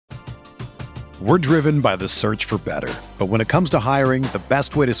We're driven by the search for better. But when it comes to hiring, the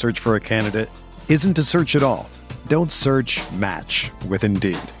best way to search for a candidate isn't to search at all. Don't search, match with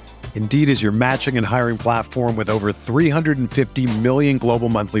Indeed. Indeed is your matching and hiring platform with over 350 million global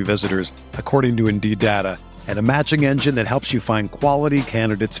monthly visitors, according to Indeed data, and a matching engine that helps you find quality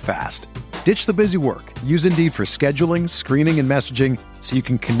candidates fast. Ditch the busy work. Use Indeed for scheduling, screening, and messaging so you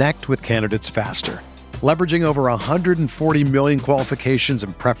can connect with candidates faster. Leveraging over 140 million qualifications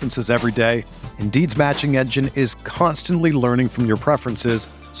and preferences every day, Indeed's matching engine is constantly learning from your preferences,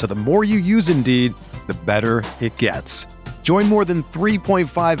 so the more you use Indeed, the better it gets. Join more than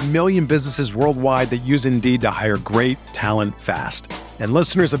 3.5 million businesses worldwide that use Indeed to hire great talent fast. And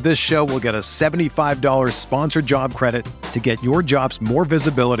listeners of this show will get a $75 sponsored job credit to get your jobs more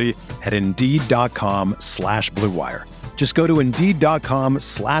visibility at Indeed.com/Blue Wire. Just go to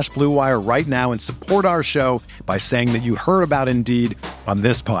Indeed.com/Blue Wire right now and support our show by saying that you heard about Indeed on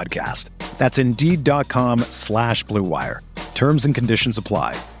this podcast. That's Indeed.com/Blue Wire. Terms and conditions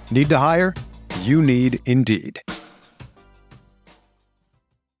apply. Need to hire? You need Indeed.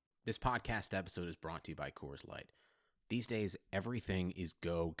 This podcast episode is brought to you by Coors Light. These days, everything is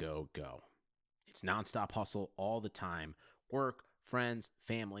go, go, go. It's nonstop hustle all the time. Work, friends,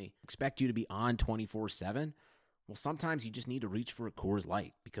 family, expect you to be on 24/7. Well, sometimes you just need to reach for a Coors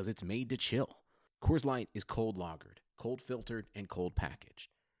Light because it's made to chill. Coors Light is cold lagered, cold filtered, and cold packaged.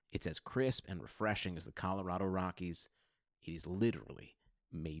 It's as crisp and refreshing as the Colorado Rockies. It is literally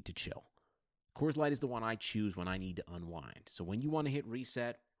made to chill. Coors Light is the one I choose when I need to unwind. So when you want to hit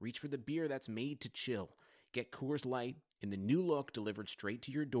reset, reach for the beer that's made to chill. Get Coors Light in the new look delivered straight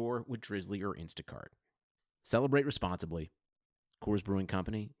to your door with Drizzly or Instacart. Celebrate responsibly. Coors Brewing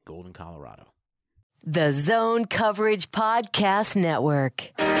Company, Golden, Colorado. The Zone Coverage Podcast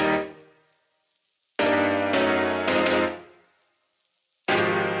Network.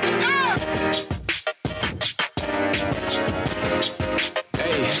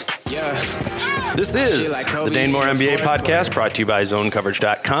 This is the Dane Moore NBA podcast, brought to you by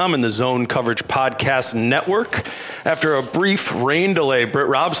ZoneCoverage.com and the Zone Coverage Podcast Network. After a brief rain delay, Britt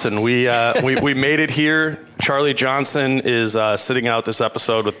Robson, we made it here. Charlie Johnson is sitting out this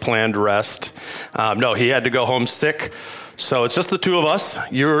episode with planned rest. No, he had to go home sick. So it's just the two of us.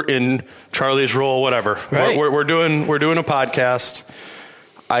 You're in Charlie's role, whatever. Right. We're doing a podcast.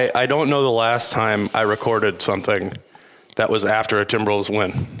 I don't know the last time I recorded something that was after a Timberwolves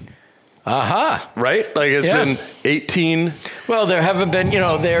win. Right? Like it's been 18. Well, there haven't been,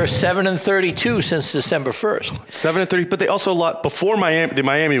 they're 7-32 since December 1st. 7-30, but they also lost before the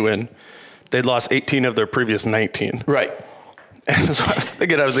Miami win. They'd lost 18 of their previous 19. Right. And so I was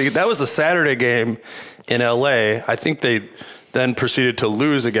thinking, that was a Saturday game in LA. I think they then proceeded to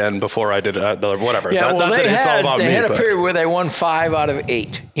lose again before I did whatever. Yeah, They had a period where they won 5 out of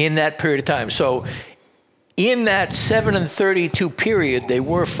 8 in that period of time. So in that 7-32 period, they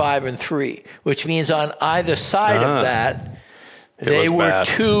were 5-3, which means on either side of that, they were bad.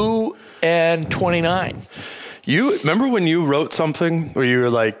 2-29. You remember when you wrote something where you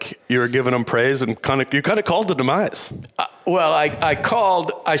were giving them praise and you kind of called the demise?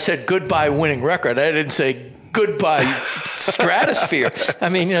 I said goodbye winning record. I didn't say goodbye stratosphere. I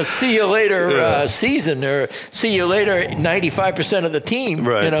mean, see you later season, or see you later 95% of the team.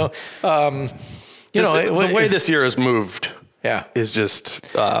 Right. The way this year has moved is just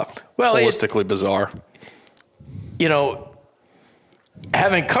holistically bizarre.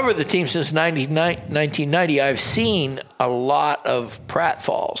 Having covered the team since 1990, I've seen a lot of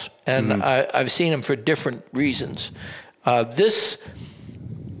pratfalls, and I've seen them for different reasons. They're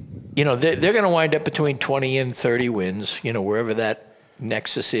going to wind up between 20 and 30 wins, wherever that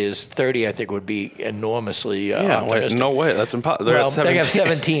nexus is. 30, I think, would be enormously optimistic. No way. That's impossible. They're at 17. They have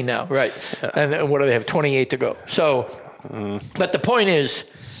 17 now, right. Yeah. And what do they have, 28 to go. So, but the point is,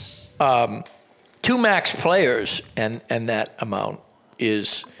 2 max players and that amount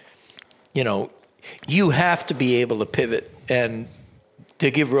is, you have to be able to pivot. And to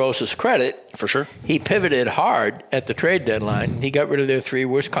give Rosas credit, for sure, he pivoted hard at the trade deadline. He got rid of their 3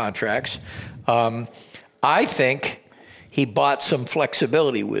 worst contracts. I think he bought some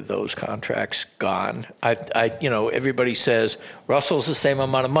flexibility with those contracts gone. Everybody says Russell's the same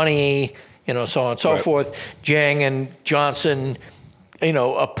amount of money, so on and so forth. Jang and Johnson,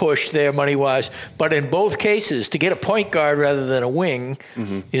 a push there money-wise. But in both cases, to get a point guard rather than a wing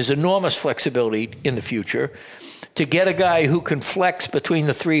is enormous flexibility in the future. To get a guy who can flex between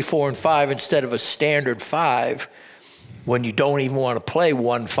the 3, 4, and 5 instead of a standard 5, when you don't even want to play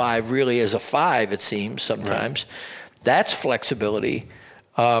 1-5 really as a 5, it seems sometimes. Right. That's flexibility.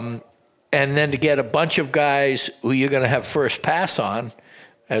 And then to get a bunch of guys who you're going to have first pass on,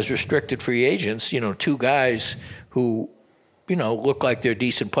 as restricted free agents, two guys who, look like they're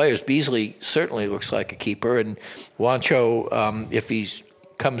decent players. Beasley certainly looks like a keeper, and Juancho, if he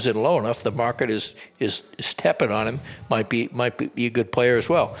comes in low enough, the market is tepid on him. Might be a good player as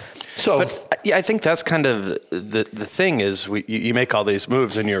well. So, but yeah, I think that's kind of the thing is you make all these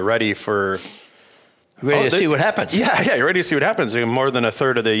moves and you're ready for. Ready to see what happens. Yeah, you're ready to see what happens. You have more than a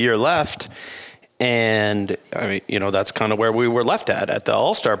third of the year left. And, I mean, that's kind of where we were left at the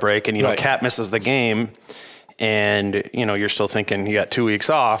All-Star break. And, right. Cat misses the game. And, you're still thinking you got 2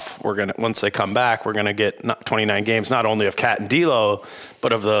 weeks off. Once they come back, we're going to get 29 games, not only of Cat and D'Lo,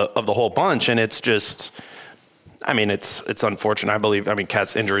 but of the whole bunch. And it's just, I mean, it's unfortunate. I mean,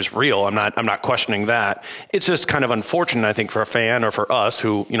 Cat's injury is real. I'm not questioning that. It's just kind of unfortunate, I think, for a fan or for us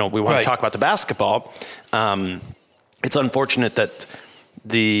who, we want right. to talk about the basketball. It's unfortunate that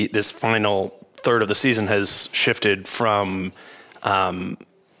this final third of the season has shifted from,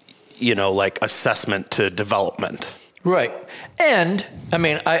 assessment to development. Right. And, I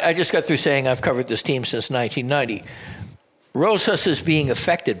mean, I just got through saying I've covered this team since 1990. Rosas is being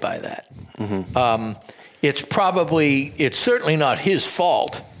affected by that. Mm-hmm. It's certainly not his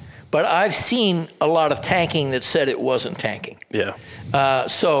fault, but I've seen a lot of tanking that said it wasn't tanking. Yeah.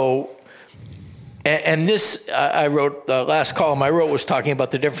 And this, I wrote, the last column I wrote was talking about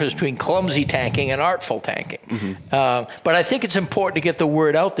the difference between clumsy tanking and artful tanking. Mm-hmm. But I think it's important to get the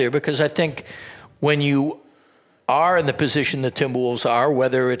word out there because I think when you are in the position the Timberwolves are,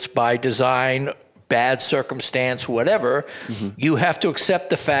 whether it's by design, bad circumstance, whatever, mm-hmm. you have to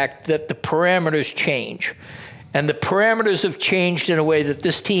accept the fact that the parameters change. And the parameters have changed in a way that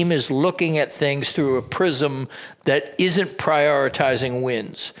this team is looking at things through a prism that isn't prioritizing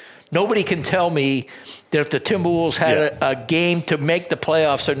wins. Nobody can tell me that if the Timberwolves had a game to make the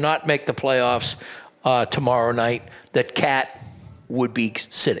playoffs or not make the playoffs tomorrow night, that Cat would be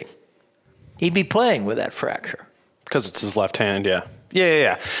sitting. He'd be playing with that fracture. Because it's his left hand, yeah.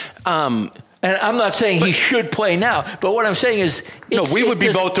 Yeah. And I'm not saying he should play now, but what I'm saying is... we would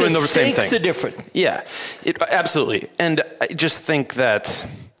be both doing the same thing. The stakes are different. Yeah, absolutely. And I just think that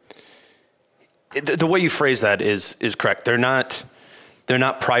the way you phrase that is correct. They're not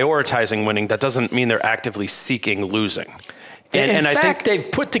prioritizing winning. That doesn't mean they're actively seeking losing. In fact,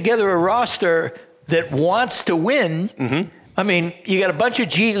 they've put together a roster that wants to win. Mm-hmm. I mean, you got a bunch of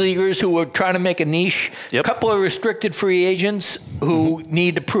G Leaguers who are trying to make a niche, a couple of restricted free agents who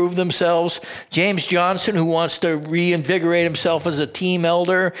need to prove themselves, James Johnson who wants to reinvigorate himself as a team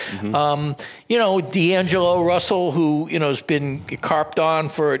elder, D'Angelo Russell who, has been carped on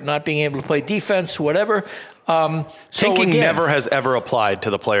for not being able to play defense, whatever. Tanking never has ever applied to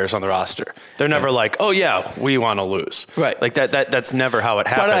the players on the roster. They're never like, oh yeah, we want to lose. Right. Like that's never how it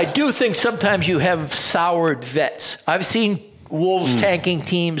happens. But I do think sometimes you have soured vets. I've seen Wolves tanking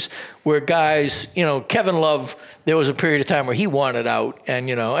teams where guys, Kevin Love, there was a period of time where he wanted out and,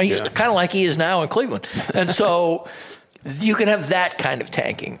 he's kind of like he is now in Cleveland. And so you can have that kind of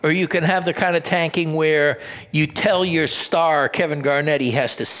tanking, or you can have the kind of tanking where you tell your star, Kevin Garnett, he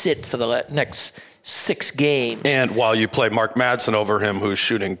has to sit for the next 6 games. And while you play Mark Madsen over him, who's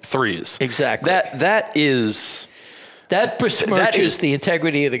shooting threes. Exactly. That besmirches the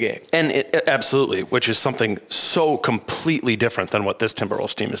integrity of the game. And absolutely, which is something so completely different than what this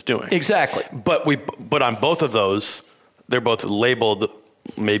Timberwolves team is doing. Exactly. But on both of those, they're both labeled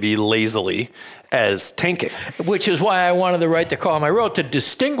maybe lazily as tanking. Which is why I wanted to write the column I wrote to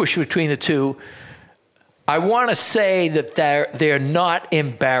distinguish between the two. I want to say that they're not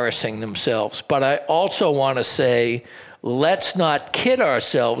embarrassing themselves, but I also want to say let's not kid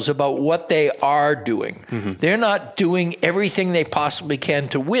ourselves about what they are doing. Mm-hmm. They're not doing everything they possibly can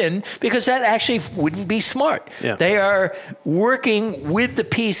to win because that actually wouldn't be smart. Yeah. They are working with the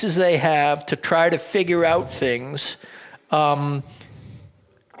pieces they have to try to figure out things. And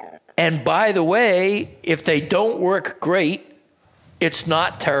by the way, if they don't work great, it's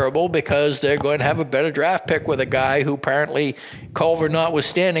not terrible because they're going to have a better draft pick with a guy who apparently, Culver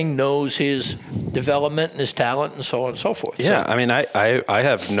notwithstanding, knows his development and his talent and so on and so forth. Yeah, so, I mean, I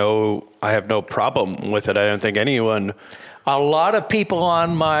have no problem with it. I don't think anyone. A lot of people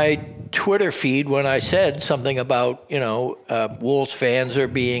on my Twitter feed, when I said something about Wolves fans are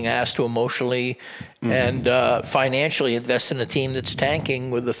being asked to emotionally and financially invest in a team that's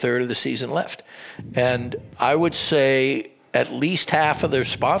tanking with a third of the season left, and I would say at least half of the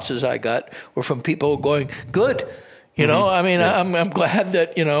responses I got were from people going, good. I'm glad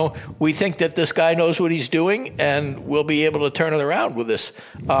that, we think that this guy knows what he's doing and we'll be able to turn it around with this.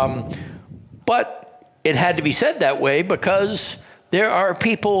 But it had to be said that way because there are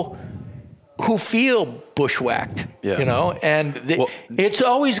people who feel bushwhacked, and it's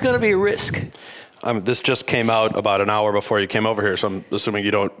always going to be a risk. This just came out about an hour before you came over here, so I'm assuming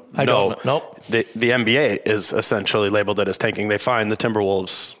you don't know. I don't. Nope. The NBA is essentially labeled it as tanking. They fined the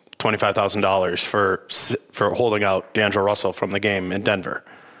Timberwolves $25,000 for holding out D'Angelo Russell from the game in Denver.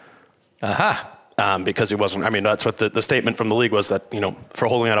 Because he wasn't. I mean, that's what the statement from the league was, that for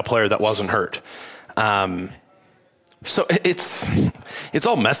holding out a player that wasn't hurt. So it's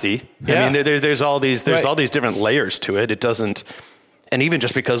all messy. Yeah. I mean, there's all these different layers to it. It doesn't, and even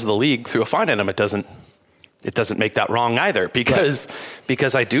just because the league threw a fine at him, it doesn't make that wrong either.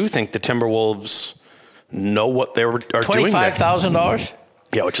 Because I do think the Timberwolves know what they are doing. $25,000.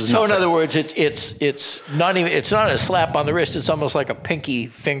 Yeah, which is so. nothing. In other words, it's not a slap on the wrist. It's almost like a pinky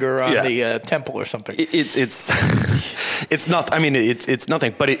finger on the temple or something. It's not. I mean, it's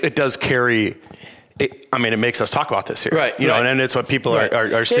nothing, but it does carry. It makes us talk about this here, right? And it's what people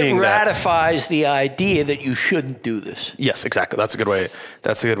are seeing. It ratifies the idea that you shouldn't do this. Yes, exactly. That's a good way.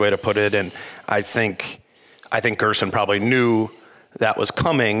 That's a good way to put it. And I think Gerson probably knew that was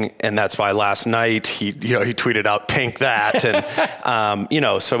coming, and that's why last night he tweeted out "tank that," and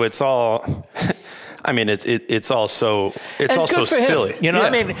so it's all. I mean, it's all so silly. I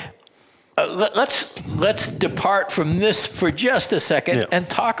mean. Let's depart from this for just a second and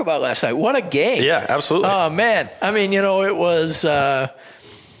talk about last night. What a game! Yeah, absolutely. Oh man, I mean, it was.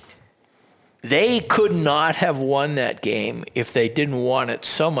 They could not have won that game if they didn't want it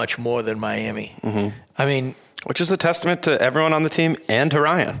so much more than Miami. Mm-hmm. I mean, which is a testament to everyone on the team and to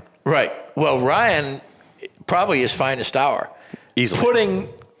Ryan. Right. Well, Ryan probably his finest hour. Easily putting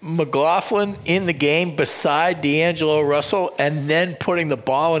McLaughlin in the game beside D'Angelo Russell, and then putting the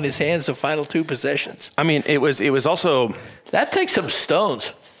ball in his hands the final two possessions. I mean, it was also that takes some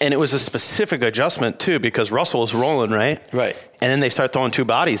stones, and it was a specific adjustment too, because Russell was rolling right, and then they start throwing two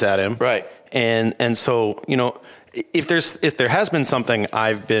bodies at him, and so if there has been something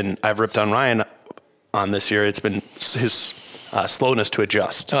I've ripped on Ryan on this year, it's been his slowness to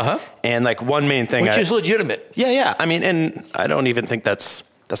adjust, and like one main thing, which is legitimate. Yeah. I mean, and I don't even think that's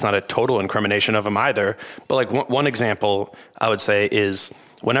not a total incrimination of him either. But like one example I would say is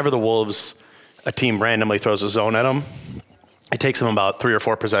whenever the Wolves, a team randomly throws a zone at them, it takes them about 3 or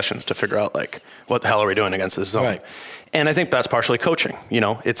 4 possessions to figure out like, what the hell are we doing against this zone? Right. And I think that's partially coaching. You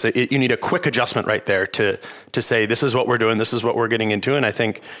need a quick adjustment right there to say, this is what we're doing. This is what we're getting into. And I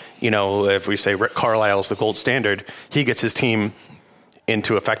think, if we say Rick Carlisle's the gold standard, he gets his team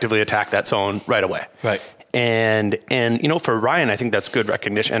into effectively attack that zone right away. Right. And for Ryan, I think that's good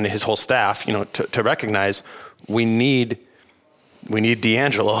recognition, and his whole staff, to recognize we need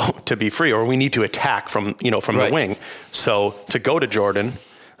D'Angelo to be free, or we need to attack from the wing. So to go to Jordan,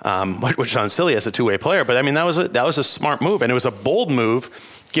 which sounds silly as a two-way player, but I mean that was a smart move, and it was a bold move,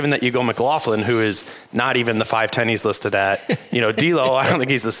 given that you go McLaughlin, who is not even the 5'10" he's listed at. D'Lo, I don't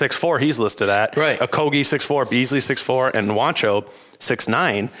think he's the 6'4" he's listed at. Right. Okogie 6'4", Beasley 6'4", and Wancho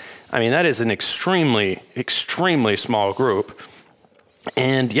 6'9". I mean, that is an extremely, extremely small group.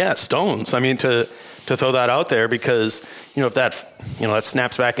 And stones. I mean, to throw that out there, because if that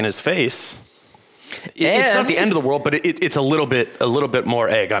snaps back in his face, it's not the end of the world, but it's a little bit more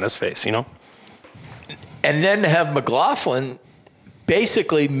egg on his face, And then to have McLaughlin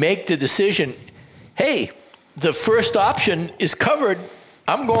basically make the decision, hey, the first option is covered,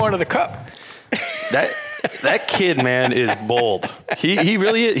 I'm going to the cup. That kid, man, is bold. He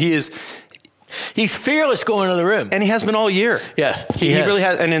really is. He is. He's fearless going to the rim, and he has been all year. Yeah, he really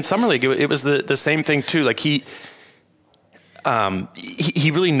has. And in summer league, it was the same thing too. Like he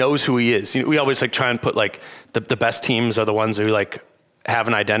really knows who he is. We always try and put like the best teams are the ones who like have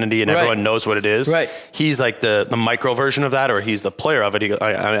an identity and everyone knows what it is. Right. He's like the micro version of that, or he's the player of it.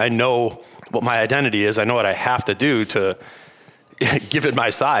 I know what my identity is. I know what I have to do to give it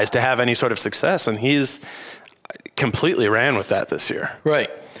my size to have any sort of success, and he's completely ran with that this year. Right.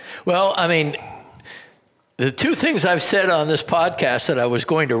 Well, I mean, the two things I've said on this podcast that I was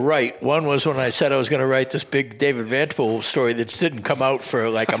going to write, one was when I said I was going to write this big David Vanderpool story that didn't come out for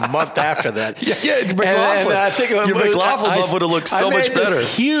like a month after that. McLaughlin. I think your McLaughlin love would have looked so much better.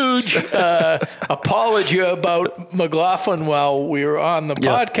 This huge apology about McLaughlin while we were on the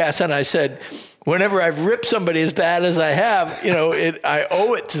podcast, and I said, whenever I've ripped somebody as bad as I have, I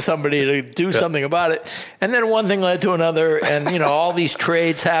owe it to somebody to do something about it. And then one thing led to another, and all these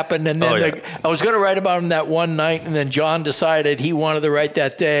trades happened. And then I was going to write about him that one night, and then John decided he wanted to write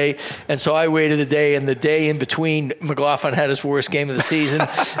that day, and so I waited a day. And the day in between, McLaughlin had his worst game of the season,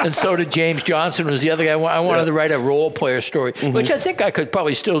 and so did James Johnson was the other guy. I wanted to write a role player story, which I think I could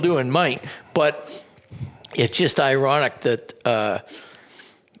probably still do and might, but it's just ironic that.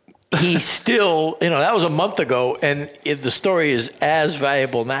 he still, that was a month ago, and the story is as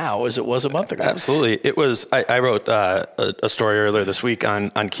valuable now as it was a month ago. Absolutely. It was, I wrote a story earlier this week on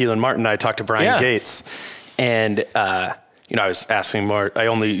Keelan Martin. I talked to Brian Gates, and, I was asking more. I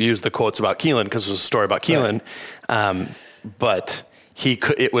only used the quotes about Keelan because it was a story about Keelan. Right. But he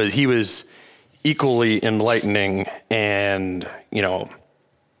was equally enlightening and,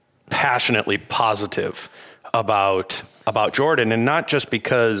 passionately positive about Jordan, and not just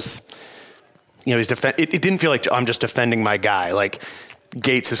because, he's it didn't feel like I'm just defending my guy. Like,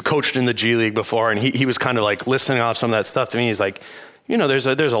 Gates has coached in the G League before, and he was kind of like listening off some of that stuff to me. He's like, there's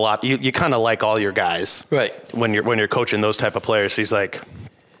a lot. You kind of like all your guys, right? When you're coaching those type of players. He's like,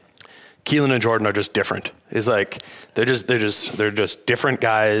 Keelan and Jordan are just different. He's like, they're just different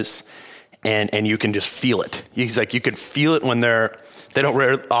guys, and you can just feel it. He's like, you can feel it when they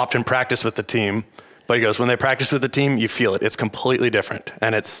don't often practice with the team. But he goes, when they practice with the team, you feel it. It's completely different.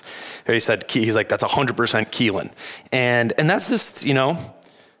 And he's like, that's 100% Keelan. And that's just,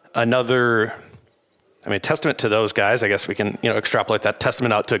 another, testament to those guys. I guess we can, extrapolate that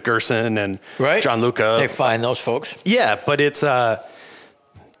testament out to Gerson and John Luca. They find those folks. Yeah, but it's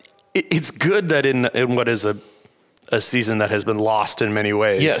good that in what is a season that has been lost in many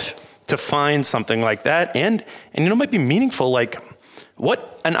ways, to find something like that. And it might be meaningful, like,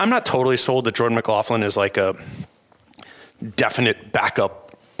 and I'm not totally sold that Jordan McLaughlin is like a definite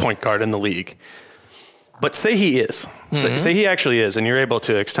backup point guard in the league. But say he is. Mm-hmm. Say he actually is, and you're able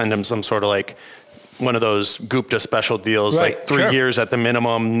to extend him some sort of like one of those Gupta special deals, like 3 years at the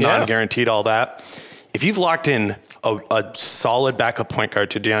minimum, non-guaranteed, all that. If you've locked in a solid backup point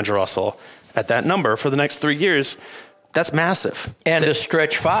guard to D'Angelo Russell at that number for the next 3 years, that's massive. And a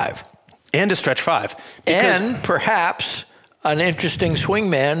stretch five. And perhaps an interesting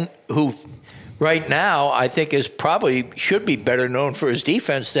swingman who right now I think should be better known for his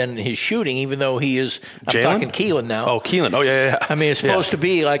defense than his shooting, even though he is, I'm talking Keelan now. Oh, Keelan. Oh, yeah. It's supposed to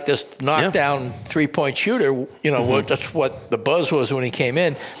be like this knockdown three-point shooter. That's what the buzz was when he came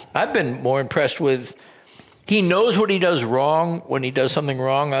in. I've been more impressed with, he knows what he does wrong when he does something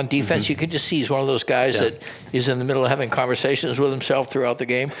wrong on defense. Mm-hmm. You can just see he's one of those guys that is in the middle of having conversations with himself throughout the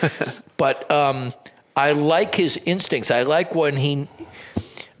game. But I like his instincts. I like when he,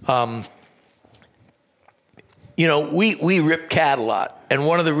 we rip Cat a lot. And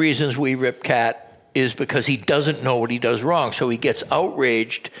one of the reasons we rip Cat is because he doesn't know what he does wrong. So he gets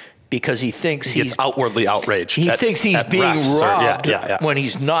outraged because he thinks he gets outwardly outraged. He thinks he's being robbed when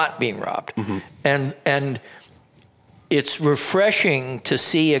he's not being robbed. Mm-hmm. And it's refreshing to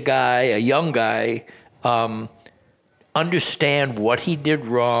see a young guy, understand what he did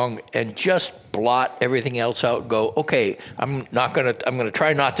wrong and just blot everything else out and go, okay, I'm going to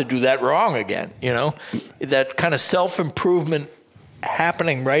try not to do that wrong again. That kind of self-improvement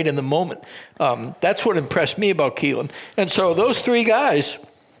happening right in the moment. That's what impressed me about Keelan. And so those three guys,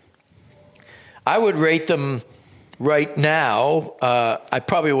 I would rate them right now. I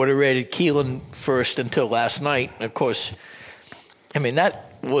probably would have rated Keelan first until last night. And of course, that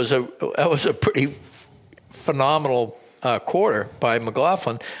was a pretty phenomenal quarter by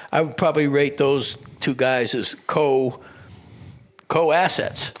McLaughlin. I would probably rate those two guys as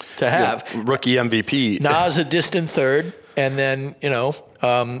co-assets to have. Yeah, rookie MVP. Nas a distant third, and then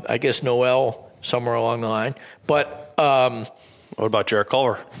I guess Noel somewhere along the line. But what about Jarrett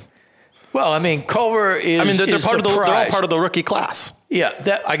Culver? Well, Culver is. They're all part of the rookie class.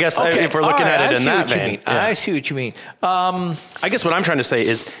 Yeah, I guess if we're looking at it in that vein, I see what you mean. I guess what I'm trying to say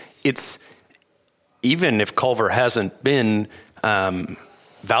is it's. Even if Culver hasn't been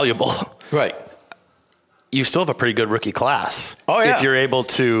valuable, right? You still have a pretty good rookie class. Oh yeah. If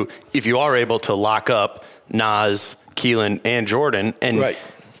you are able to lock up Nas, Keelan, and Jordan, and and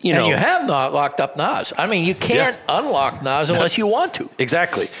you have not locked up Nas. You can't unlock Nas unless you want to.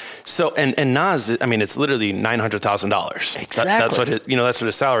 Exactly. So and Nas, it's literally $900,000. Exactly. That's what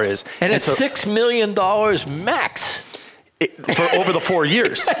his salary is, and it's $6 million max. For over the 4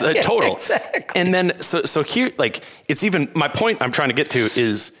 years total. Exactly. And then so here, it's even, my point I'm trying to get to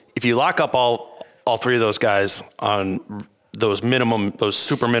is if you lock up all three of those guys on those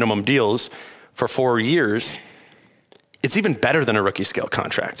super minimum deals for 4 years, it's even better than a rookie scale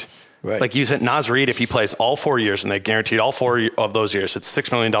contract. Right. Like you said, Nas Reed, if he plays all 4 years and they guaranteed all 4 of those years, it's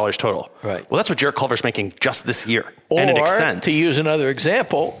 $6 million total. Right. Well, that's what Jarrett Culver's making just this year. And it extends. To use another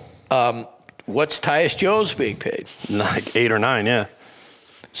example, what's Tyus Jones being paid? Like 8 or 9, yeah.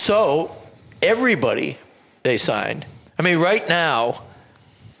 So everybody they signed. Right now,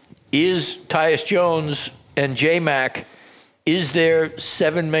 is Tyus Jones and J-Mac, is there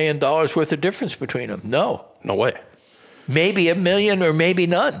 $7 million worth of difference between them? No. No way. Maybe $1 million or maybe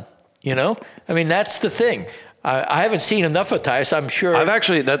none. You know, I mean, that's the thing. I haven't seen enough of Tyus. I'm sure. I've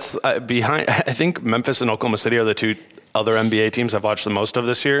actually, that's behind, I think Memphis and Oklahoma City are the two other NBA teams I've watched the most of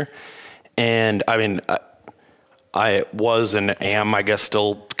this year. And I mean, I was and am, I guess,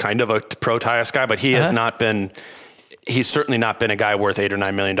 still kind of a pro Tyus guy, but he has not been, he's certainly not been a guy worth $8 or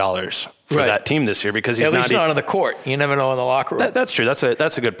 $9 million for that team this year, because he's not on the court. You never know in the locker room. That's true. That's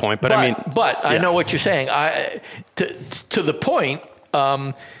a good point. But I mean, I know what you're saying. To the point,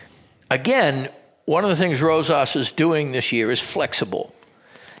 again, one of the things Rosas is doing this year is flexible.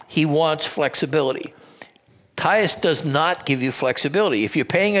 He wants flexibility. Tyus does not give you flexibility. If you're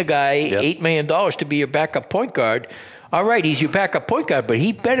paying a guy $8 million to be your backup point guard, all right, he's your backup point guard, but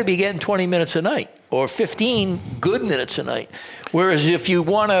he better be getting 20 minutes a night or 15 good minutes a night. Whereas if you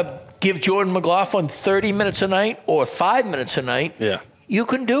want to give Jordan McLaughlin 30 minutes a night or 5 minutes a night, you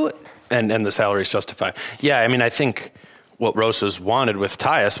can do it. And the salary is justified. Yeah, I mean, I think what Rosas wanted with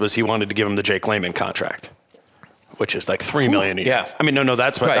Tyus was he wanted to give him the Jake Layman contract, which is like $3 million a year. Yeah. I mean, no,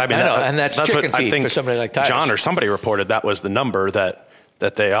 that's what I mean. I know, and that's chicken what feed I think for somebody like Tyus. John or somebody reported that was the number that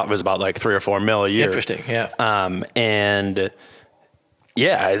they it was about like $3 or $4 million a year. Interesting, yeah. And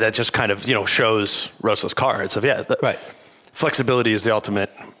yeah, that just kind of shows Rosas' cards of flexibility is the ultimate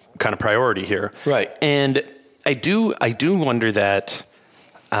kind of priority here. Right. And I do wonder that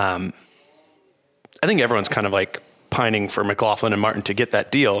I think everyone's kind of like pining for McLaughlin and Martin to get that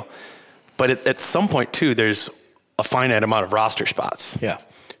deal, but at some point too, there's a finite amount of roster spots. Yeah.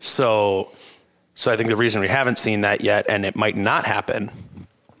 So I think the reason we haven't seen that yet, and it might not happen,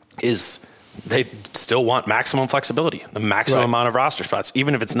 is they still want maximum flexibility, the maximum amount of roster spots,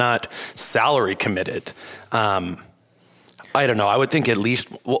 even if it's not salary committed. I don't know. I would think at least.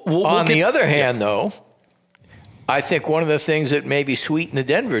 On the other hand, though, I think one of the things that maybe sweetened the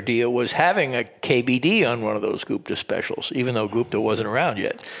Denver deal was having a KBD on one of those Gupta specials, even though Gupta wasn't around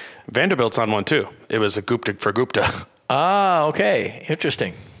yet. Vanderbilt's on one too. It was a Gupta for Gupta. Ah, okay.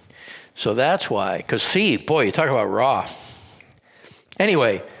 Interesting. So that's why. Because, you talk about raw.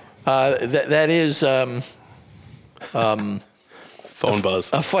 Anyway, that is phone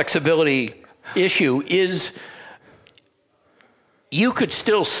buzz. A flexibility issue is you could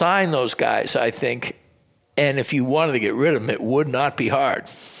still sign those guys, I think, and if you wanted to get rid of them, it would not be hard.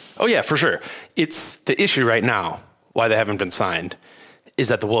 Oh, yeah, for sure. It's the issue right now, why they haven't been signed, is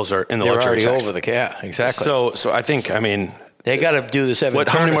that the Wolves are in the luxury tax. They're already over the cap, exactly. So I think, they got to do this. How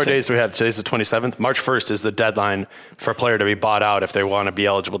many more days do we have? Today's the 27th. March 1st is the deadline for a player to be bought out if they want to be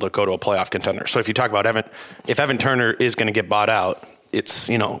eligible to go to a playoff contender. So if you talk about if Evan Turner is going to get bought out, it's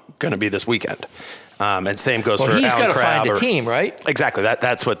going to be this weekend. And same goes for Alan Crabb. He's got to find a team, right? Exactly.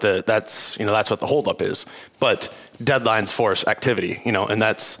 That's what the holdup is. But deadlines force activity, and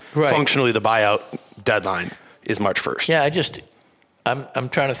that's functionally the buyout deadline is March 1st. Yeah, I'm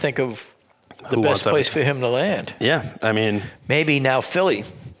trying to think of the best place for him to land. Yeah, maybe now Philly.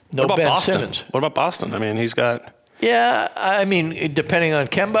 No Ben Boston? Simmons. What about Boston? He's got. Yeah, depending on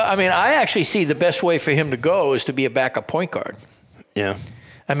Kemba. I actually see the best way for him to go is to be a backup point guard. Yeah.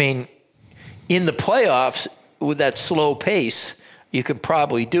 In the playoffs, with that slow pace, you can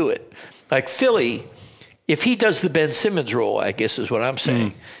probably do it. Like Philly, if he does the Ben Simmons role, I guess is what I'm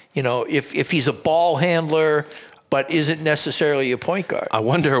saying. If he's a ball handler, but isn't necessarily a point guard.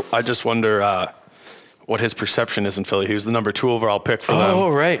 I just wonder what his perception is in Philly. He was the number 2 overall pick for them. Oh,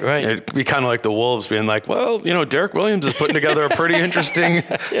 right. It'd be kind of like the Wolves being like, well, Derek Williams is putting together a pretty interesting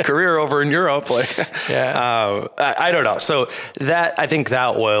career over in Europe. I don't know. So I think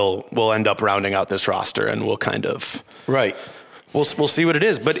that will end up rounding out this roster, and we'll kind of We'll see what it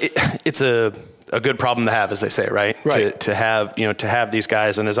is, but it's a good problem to have, as they say, right? To have these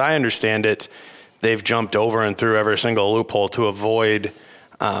guys, and as I understand it, they've jumped over and through every single loophole to avoid.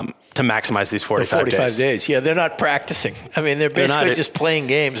 To maximize these 45 days. Yeah, they're not practicing. They're basically just playing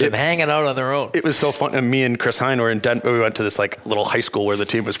games and hanging out on their own. It was so fun. And me and Chris Hine were in Denver. We went to this little high school where the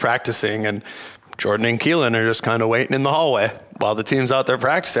team was practicing, and Jordan and Keelan are just kind of waiting in the hallway while the team's out there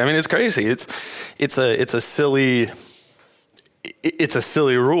practicing. It's crazy. It's a silly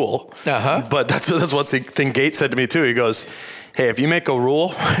rule. But that's one thing Gates said to me too. He goes, "Hey, if you make a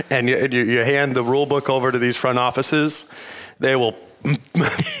rule and you hand the rule book over to these front offices, they will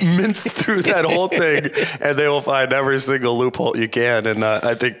mince through that whole thing, and they will find every single loophole you can." And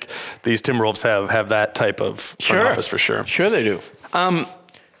I think these Timberwolves have that type of front office for sure. Sure they do.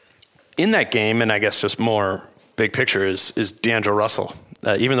 In that game, and I guess just more big picture, is D'Angelo Russell.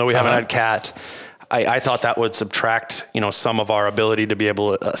 Even though we haven't had Cat, I thought that would subtract some of our ability to be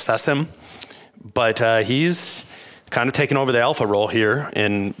able to assess him. But he's kind of taken over the alpha role here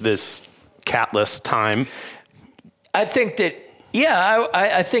in this Catless time. I think that Yeah,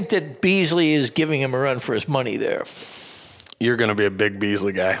 I think that Beasley is giving him a run for his money there. You're going to be a big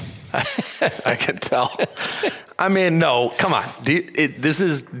Beasley guy. I can tell. I mean, no, come on.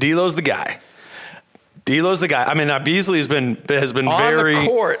 D'Lo's the guy. D'Lo's the guy. I mean, Beasley has been very on the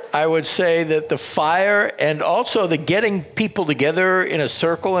court. I would say that the fire and also the getting people together in a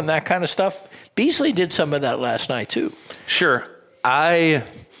circle and that kind of stuff. Beasley did some of that last night too. Sure. I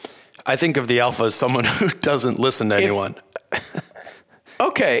think of the alpha as someone who doesn't listen to anyone.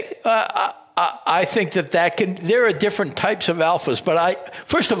 Okay. I think that there are different types of alphas, but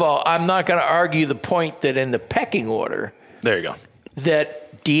first of all, I'm not going to argue the point that in the pecking order. There you go.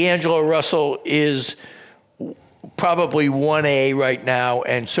 That D'Angelo Russell is probably 1A right now,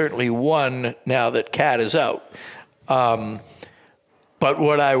 and certainly 1 now that Cat is out. But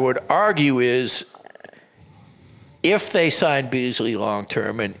what I would argue is if they sign Beasley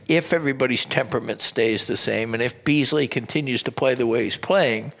long-term and if everybody's temperament stays the same and if Beasley continues to play the way he's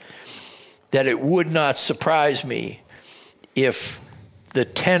playing, that it would not surprise me if the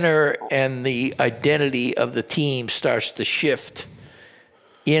tenor and the identity of the team starts to shift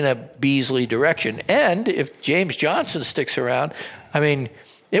in a Beasley direction. And if James Johnson sticks around, I mean,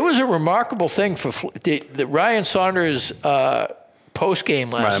 it was a remarkable thing for the Ryan Saunders post-game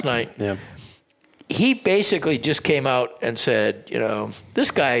last night. Yeah. He basically just came out and said,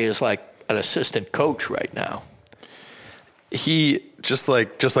 this guy is like an assistant coach right now. He, just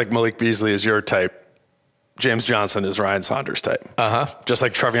like Malik Beasley is your type, James Johnson is Ryan Saunders' type. Uh-huh. Just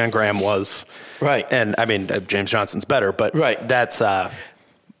like Trevion Graham was. Right. And, I mean, James Johnson's better, but right. That's Ryan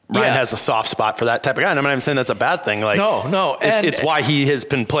has a soft spot for that type of guy. And I'm not even saying that's a bad thing. Like, no. It's why he has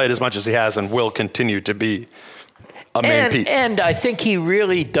been played as much as he has and will continue to be a main piece. And I think he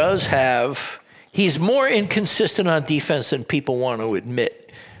really does have – he's more inconsistent on defense than people want to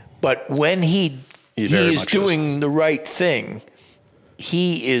admit. But when he's doing the right thing,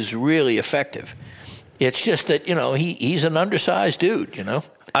 he is really effective. It's just that, he's an undersized dude,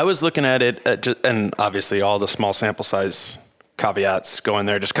 I was looking at it, and obviously all the small sample size caveats going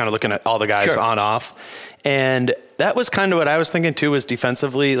there, just kind of looking at all the guys on off. And that was kind of what I was thinking too, was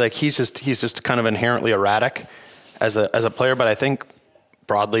defensively, like he's just kind of inherently erratic as a player, but I think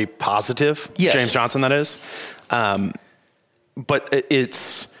broadly positive. Yes. James Johnson, that is. But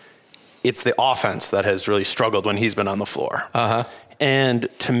it's the offense that has really struggled when he's been on the floor. Uh-huh. And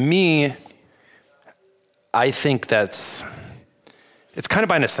to me, I think it's kind of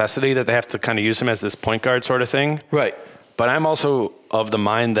by necessity that they have to kind of use him as this point guard sort of thing. Right. But I'm also of the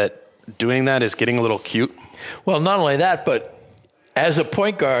mind that doing that is getting a little cute. Well, not only that, but as a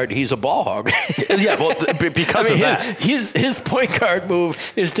point guard, he's a ball hog. Yeah, well, because of that. His point guard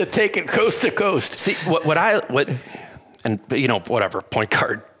move is to take it coast to coast. See, whatever, point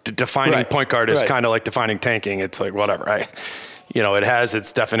guard. Defining point guard is kind of like defining tanking. It's like, whatever, it has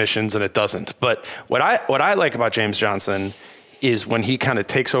its definitions and it doesn't. But what I like about James Johnson is when he kind of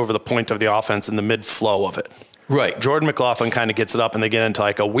takes over the point of the offense in the mid-flow of it. Right. Jordan McLaughlin kind of gets it up and they get into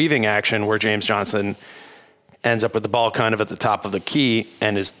like a weaving action where James Johnson ends up with the ball kind of at the top of the key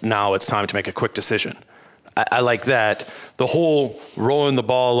and now it's time to make a quick decision. I like that. The whole rolling the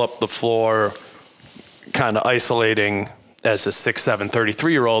ball up the floor, kind of isolating as a 6'7",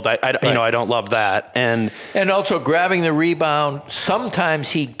 33-year-old, I don't love that. And also grabbing the rebound,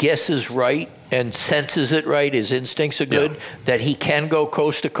 sometimes he guesses right and senses it right. His instincts are good, that he can go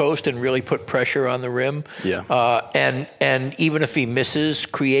coast to coast and really put pressure on the rim. Yeah. And even if he misses,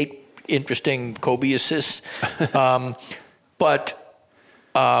 create interesting Kobe assists. But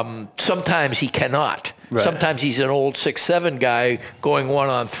sometimes he cannot. Right. Sometimes he's an old 6'7" guy going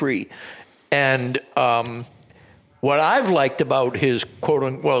 1-on-3. And what I've liked about his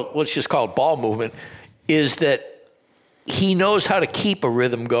let's just call it ball movement, is that he knows how to keep a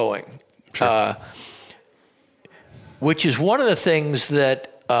rhythm going. Sure. Which is one of the things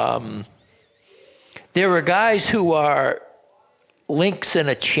that there are guys who are links in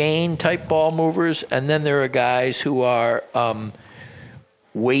a chain type ball movers, and then there are guys who are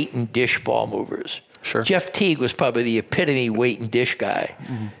weight and dish ball movers. Sure. Jeff Teague was probably the epitome weight and dish guy.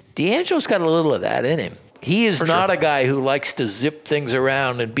 Mm-hmm. D'Angelo's got a little of that in him. He is not a guy who likes to zip things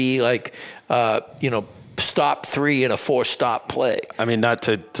around and be like, stop 3 in a 4-stop play. I mean, not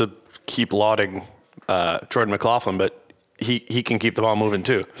to keep lauding Jordan McLaughlin, but he can keep the ball moving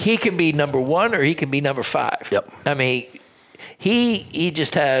too. He can be number 1 or he can be number 5. Yep. I mean, he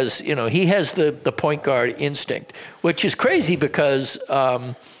just has, he has the point guard instinct, which is crazy because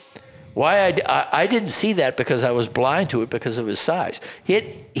why I didn't see that because I was blind to it because of his size.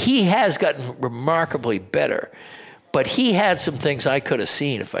 He has gotten remarkably better, but he had some things I could have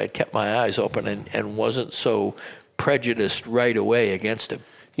seen if I had kept my eyes open and wasn't so prejudiced right away against him.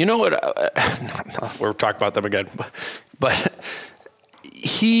 You know what? We're talking about them again, but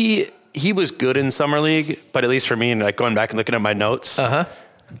he was good in summer league. But at least for me, and like going back and looking at my notes,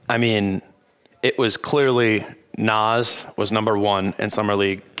 I mean, it was clearly Nas was number 1 in summer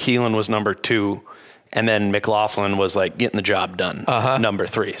league. Keelan was number 2. And then McLaughlin was like getting the job done, number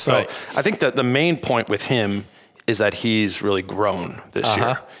 3. So I think that the main point with him is that he's really grown this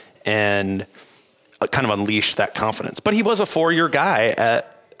year and kind of unleashed that confidence. But he was a 4-year guy at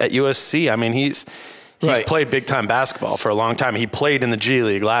USC. I mean, he's played big time basketball for a long time. He played in the G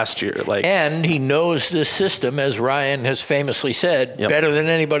League last year. And he knows this system, as Ryan has famously said, better than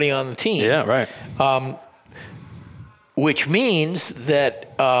anybody on the team. Yeah, right. Which means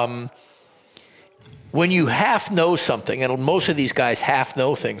that when you half know something, and most of these guys half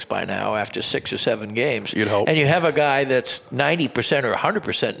know things by now after 6 or 7 games, you'd hope, and you have a guy that's 90% or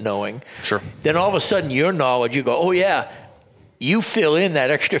 100% knowing, then all of a sudden your knowledge, you go, oh yeah, you fill in that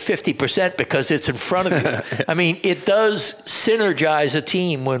extra 50% because it's in front of you. I mean, it does synergize a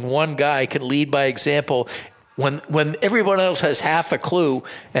team when one guy can lead by example. When everyone else has half a clue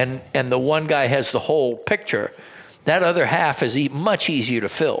and the one guy has the whole picture, that other half is much easier to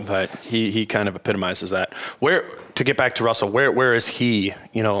fill. But he kind of epitomizes that. Where, to get back to Russell, where is he,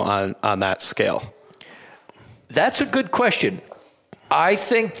 on that scale? That's a good question. I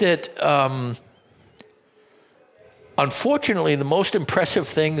think that, unfortunately, the most impressive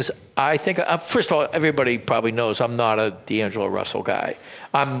things, I think, first of all, everybody probably knows I'm not a D'Angelo Russell guy.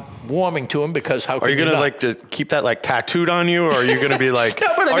 I'm warming to him because how can you not? Are you going to keep that tattooed on you, or are you going to be like,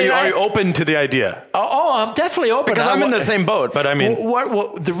 no, are you open to the idea? Oh, I'm definitely open. Because I'm in the same boat, but I mean.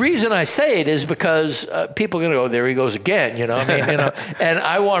 The reason I say it is because people are going to go, there he goes again, and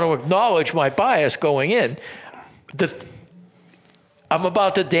I want to acknowledge my bias going in. I'm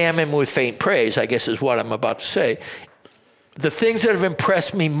about to damn him with faint praise, I guess is what I'm about to say. The things that have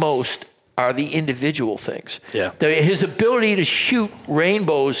impressed me most are the individual things. Yeah. His ability to shoot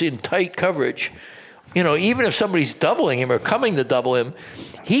rainbows in tight coverage. Even if somebody's doubling him or coming to double him,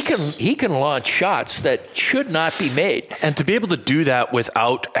 he can launch shots that should not be made. And to be able to do that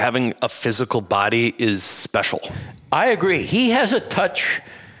without having a physical body is special. I agree. He has a touch.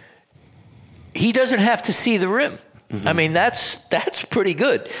 He doesn't have to see the rim. Mm-hmm. I mean, that's pretty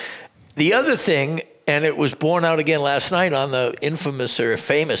good. The other thing, and it was borne out again last night on the infamous or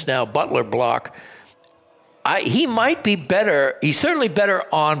famous now Butler block, he might be better. He's certainly better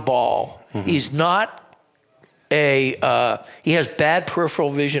on ball. Mm-hmm. He's not he has bad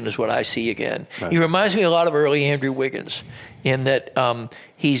peripheral vision is what I see again. Right. He reminds me a lot of early Andrew Wiggins in that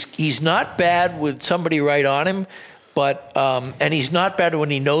he's not bad with somebody right on him, but and he's not bad when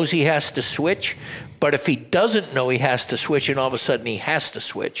he knows he has to switch. But if he doesn't know he has to switch and all of a sudden he has to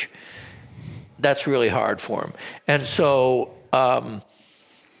switch, that's really hard for him. And so I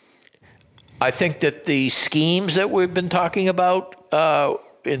think that the schemes that we've been talking about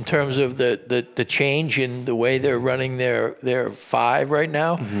in terms of the change in the way they're running their 5 right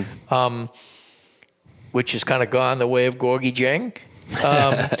now, which has kind of gone the way of Gorgie Jang,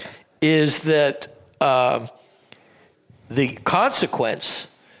 is that the consequence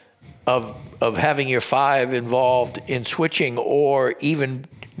of having your 5 involved in switching or even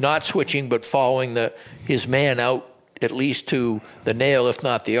not switching but following his man out at least to the nail, if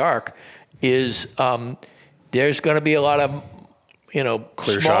not the arc, is there's going to be a lot of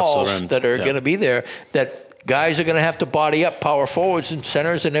clear smalls that are going to be there that guys are going to have to body up, power forwards and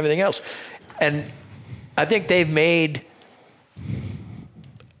centers and everything else. And I think they've made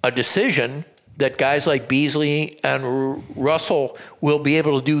a decision that guys like Beasley and Russell will be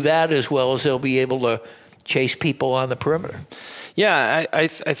able to do that as well as they'll be able to chase people on the perimeter. Yeah, I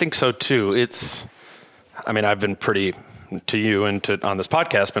think so too. I've been pretty, to you and on this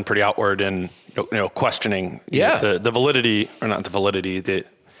podcast, been pretty outward in questioning the validity, or not the validity.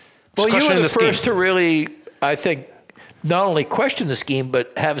 Well, you were the first to really, I think, not only question the scheme,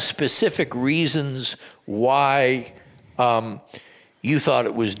 but have specific reasons why you thought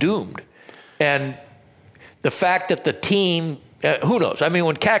it was doomed. And the fact that the team, who knows? I mean,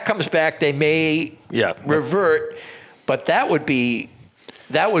 when Cat comes back, they may revert, but that would be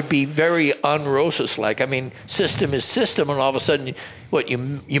very un-Rosas-like. I mean, system is system, and all of a sudden,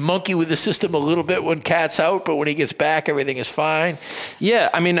 you monkey with the system a little bit when Cat's out, but when he gets back, everything is fine.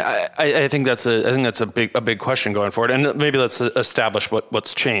 Yeah, I mean, I think that's a big question going forward, and maybe let's establish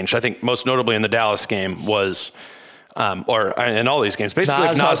what's changed. I think most notably in the Dallas game was or in all these games. Basically,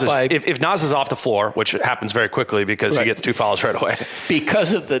 if Nas is off the floor, which happens very quickly because he gets 2 fouls right away.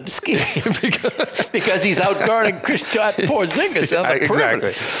 Because of the scheme. because he's out guarding Porzingis on the perimeter.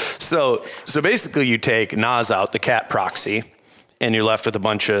 Exactly. So basically you take Nas out, the cat proxy, and you're left with a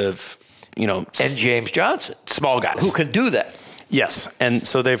bunch of, and James Johnson. Small guys. Who can do that. Yes. And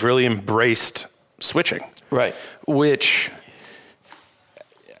so they've really embraced switching. Right. Which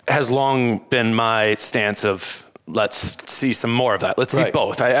has long been my stance of, let's see some more of that. Let's see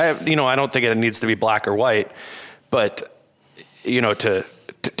both. I don't think it needs to be black or white, but to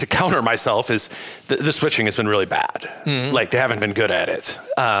counter myself is the switching has been really bad. Mm-hmm. Like they haven't been good at it.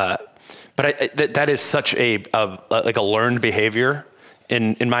 But that is such a learned behavior.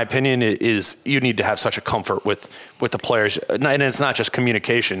 In my opinion, is you need to have such a comfort with the players, and it's not just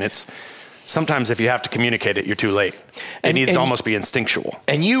communication. It's sometimes if you have to communicate it, you're too late. It needs to almost be instinctual.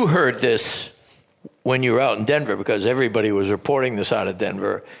 And you heard this when you were out in Denver, because everybody was reporting this out of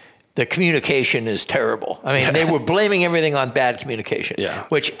Denver. The communication is terrible. I mean, they were blaming everything on bad communication,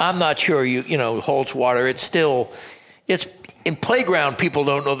 which I'm not sure holds water. It's in playground, people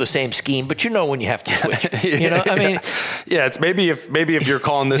don't know the same scheme, but when you have to switch. It's maybe if you're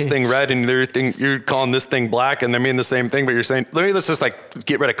calling this thing red and you're calling this thing black, and they mean the same thing, but you're saying, let's just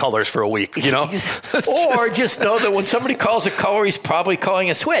get rid of colors for a week, Or just know that when somebody calls a color, he's probably calling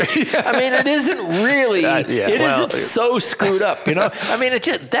a switch. I mean, it isn't really, isn't so screwed up, I mean,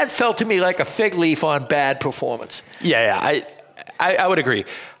 that felt to me like a fig leaf on bad performance. I would agree.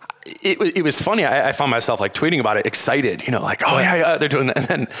 It was funny. I found myself tweeting about it, excited, they're doing that.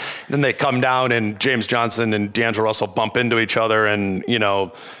 And then they come down and James Johnson and D'Angelo Russell bump into each other, and,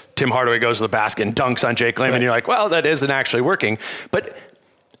 Tim Hardaway goes to the basket and dunks on Jake Lamb. And you're like, well, that isn't actually working. But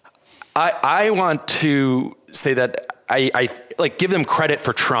I want to say that I give them credit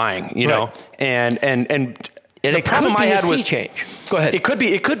for trying, and the problem I had was change. Go ahead. It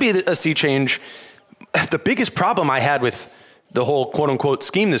could be a sea change. The biggest problem I had with the whole quote unquote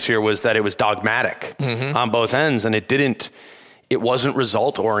scheme this year was that it was dogmatic on both ends, and it wasn't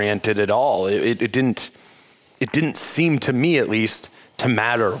result oriented at all. It didn't seem to me, at least, to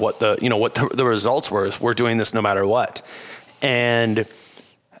matter what the results were. We're doing this no matter what. And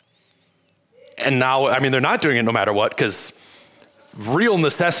now, I mean, they're not doing it no matter what, because real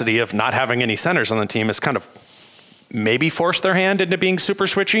necessity of not having any centers on the team has kind of maybe forced their hand into being super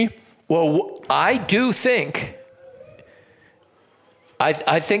switchy. Well, I do think,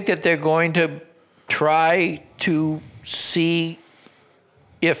 I think that they're going to try to see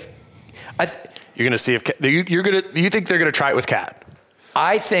if you're going to see if you think they're going to try it with Cat.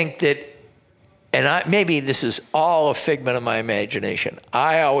 I think that, and maybe this is all a figment of my imagination.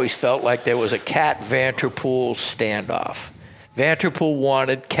 I always felt like there was a Cat Vanterpool standoff. Vanterpool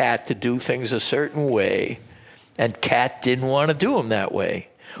wanted Cat to do things a certain way, and Cat didn't want to do them that way.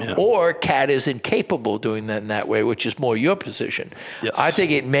 Yeah. Or Cat is incapable of doing that in that way, which is more your position. Yes. I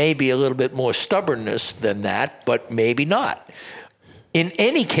think it may be a little bit more stubbornness than that, but maybe not. In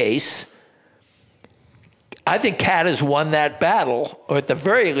any case, I think Cat has won that battle, or at the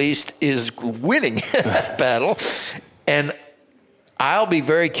very least is winning that battle. And I'll be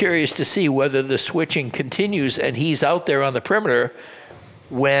very curious to see whether the switching continues and he's out there on the perimeter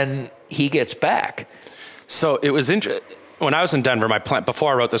when he gets back. So it was interesting. When I was in Denver, my plan,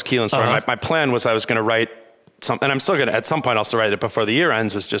 before I wrote this Keelan story, my plan was I was going to write something, and I'm still going to, at some point, also write it before the year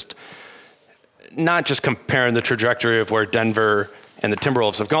ends, was just not just comparing the trajectory of where Denver and the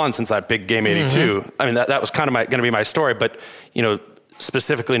Timberwolves have gone since that big game 82. Mm-hmm. I mean, that was kind of going to be my story, but,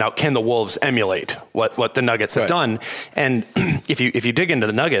 specifically now, can the Wolves emulate what the Nuggets have done? And if you dig into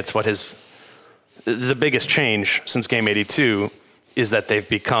the Nuggets, the biggest change since game 82 is that they've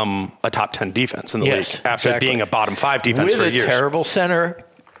become a top 10 defense in the league after being a bottom 5 defense for years. With a terrible center,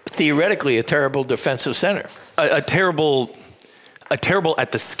 theoretically a terrible defensive center. A terrible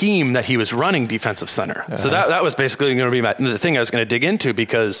at the scheme that he was running defensive center. Uh-huh. So that was basically going to be the thing I was going to dig into,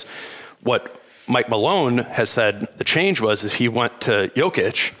 because what Mike Malone has said the change was is he went to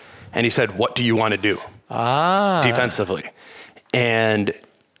Jokic and he said, what do you want to do defensively? And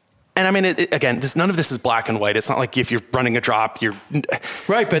I mean, again, none of this is black and white. It's not like if you're running a drop, you're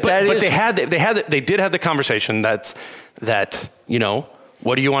right. But they did have the conversation that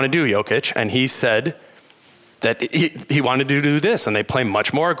what do you want to do, Jokic? And he said that he wanted to do this, and they play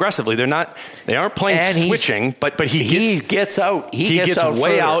much more aggressively. They aren't playing switching, but he gets out. He gets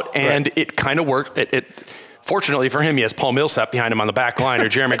way out, and it kind of worked. Fortunately for him, he has Paul Millsap behind him on the back line, or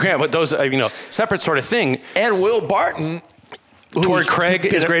Jeremy Grant, but those separate sort of thing. And Will Barton Torrey Craig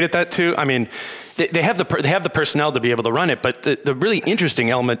is great at that too. I mean, they have the personnel to be able to run it, but the really interesting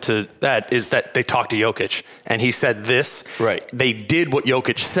element to that is that they talked to Jokic and he said this. Right. They did what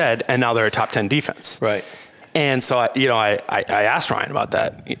Jokic said, and now they're a top 10 defense. Right. And so I asked Ryan about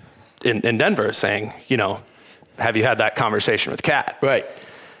that in Denver, saying, have you had that conversation with Cat? Right.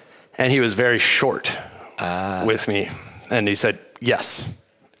 And he was very short with me, and he said yes.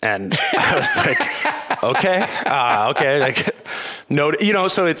 And I was like, okay, like, no,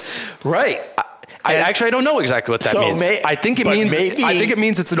 so it's right. I don't know exactly what that means. I think it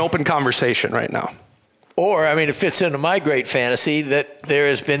means it's an open conversation right now. Or, I mean, it fits into my great fantasy that there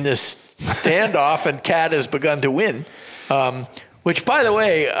has been this standoff and Cat has begun to win, which, by the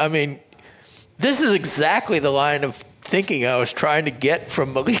way, I mean, this is exactly the line of thinking I was trying to get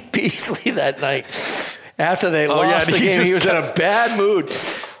from Malik Beasley that night. After they lost the game, he was in a bad mood.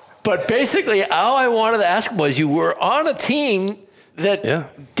 But basically, all I wanted to ask him was, you were on a team that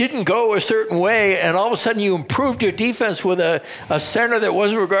didn't go a certain way, and all of a sudden you improved your defense with a center that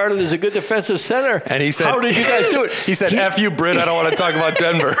wasn't regarded as a good defensive center. And he said, how did you guys do it? He said, F you, Britt, I don't want to talk about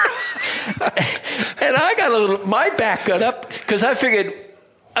Denver. And I got my back got up because I figured,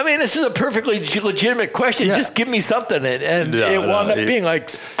 I mean, this is a perfectly legitimate question. Yeah. Just give me something. And it wound up being like,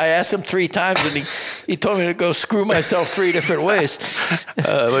 I asked him 3 times, and he told me to go screw myself 3 different ways.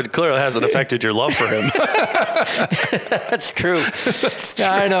 But clearly hasn't affected your love for him. That's true.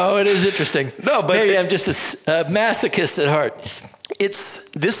 I know. It is interesting. No, but maybe I'm just a masochist at heart.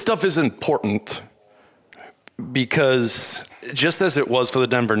 This stuff is important because just as it was for the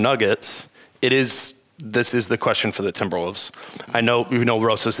Denver Nuggets, this is the question for the Timberwolves. I know,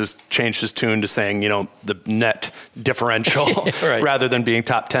 Rosas has changed his tune to saying, the net differential right. rather than being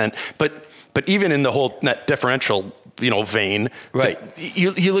top 10. But even in the whole net differential, vein, right?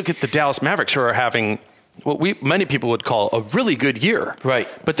 You look at the Dallas Mavericks, who are having what many people would call a really good year, right?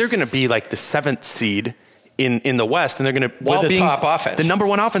 But they're going to be like the 7th seed in the West, and they're going to with the top offense, the number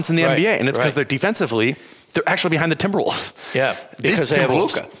 1 offense in the NBA, and it's because they're defensively. They're actually behind the Timberwolves. Yeah, because they have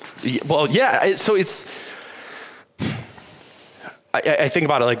Luka. Well, yeah. So I think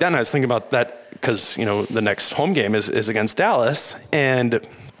about it like that, and I was thinking about that because, the next home game is against Dallas, and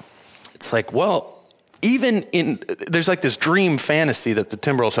it's like, well, there's like this dream fantasy that the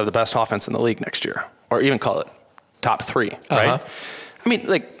Timberwolves have the best offense in the league next year, or even call it top 3, right? Uh-huh. I mean,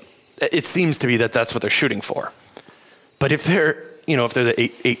 like, it seems to be that's what they're shooting for. But if they're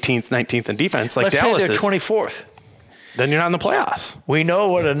the 18th, 19th in defense, like Dallas is. Let's say they're 24th. Then you're not in the playoffs. We know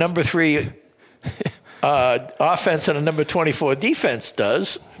what a number 3 offense and a number 24 defense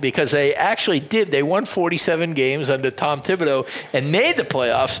does, because they actually did. They won 47 games under Tom Thibodeau and made the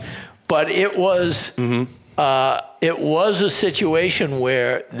playoffs, but it was a situation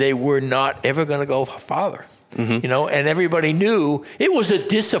where they were not ever going to go farther. Mm-hmm. And everybody knew it was a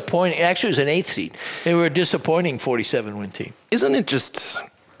disappointing. Actually, it was an 8th seed. They were a disappointing 47-win team. Isn't it just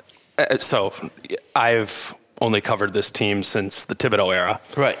so? I've only covered this team since the Thibodeau era,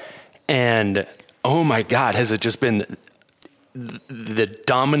 right? And oh my God, has it just been the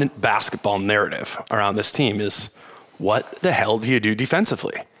dominant basketball narrative around this team? Is what the hell do you do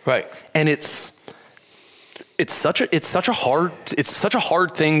defensively? Right, and it's such a hard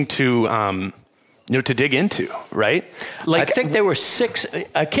thing to. To dig into, right? Like, I think they were 6.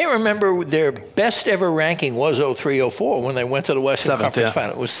 I can't remember their best ever ranking was 03-04 when they went to the Western Conference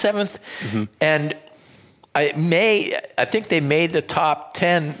Final. It was 7th, and I think they made the top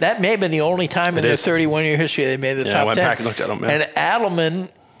 10. That may have been the only time in their 31-year history they made the top 10. I went back and looked at them. And Adelman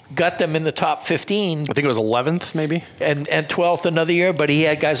got them in the top 15. I think it was 11th, maybe, and 12th another year. But he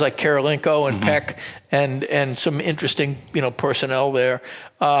had guys like Karolinko and Peck and some interesting personnel there.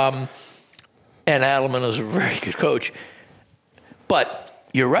 And Adelman is a very good coach. But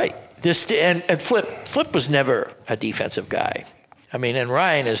you're right. And Flip was never a defensive guy. I mean, and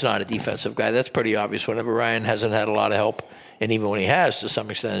Ryan is not a defensive guy. That's pretty obvious. Whenever Ryan hasn't had a lot of help, and even when he has, to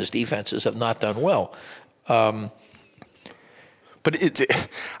some extent, his defenses have not done well. But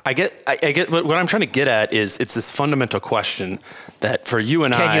I get what I'm trying to get at is it's this fundamental question that for you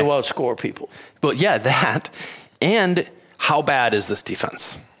and can you outscore people? Well, yeah, that. And how bad is this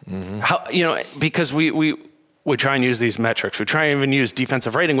defense? Mm-hmm. How, because we try and use these metrics. We try and even use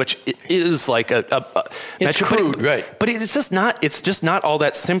defensive rating, which is like a it's metric, crude, right? But it's just not all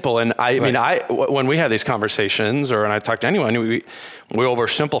that simple. And I mean, when we have these conversations, or when I talk to anyone, we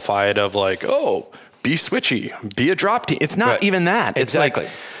oversimplify it of like, oh, be switchy, be a drop team. It's not even that. Exactly.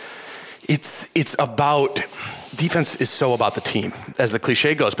 It's like it's about defense is so about the team, as the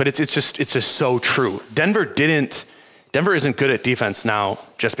cliche goes. But it's just so true. Denver isn't good at defense now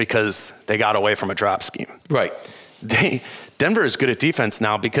just because they got away from a drop scheme. Right. Denver is good at defense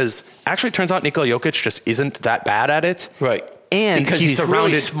now because actually it turns out Nikola Jokic just isn't that bad at it. Right. And because he's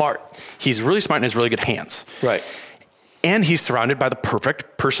really smart. He's really smart and has really good hands. Right. And he's surrounded by the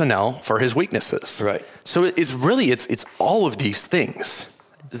perfect personnel for his weaknesses. Right. So it's really, it's all of these things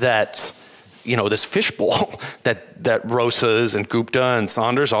that, this fishbowl that Rosas and Gupta and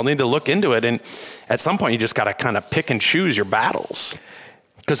Saunders all need to look into it. And at some point you just got to kind of pick and choose your battles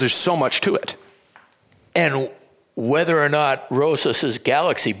because there's so much to it. And whether or not Rosas'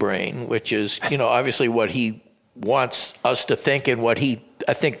 galaxy brain, which is, obviously what he wants us to think and what he,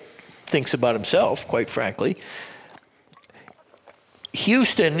 I think, thinks about himself, quite frankly,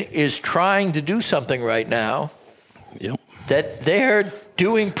 Houston is trying to do something right now that they're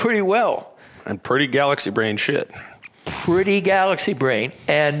doing pretty well. And pretty galaxy brain shit. Pretty galaxy brain.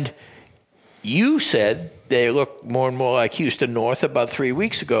 And you said they look more and more like Houston North about 3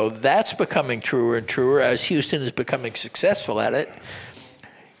 weeks ago. That's becoming truer and truer as Houston is becoming successful at it.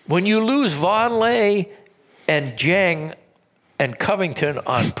 When you lose Vonleh and Jeng and Covington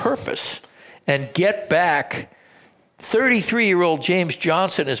on purpose and get back 33-year-old James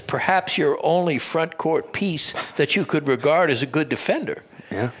Johnson is perhaps your only front court piece that you could regard as a good defender.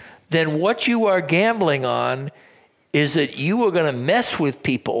 Yeah. Then what you are gambling on is that you are going to mess with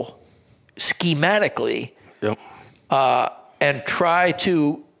people schematically and try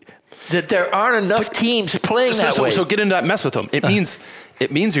to that there aren't enough teams playing that way. So get into that mess with them. It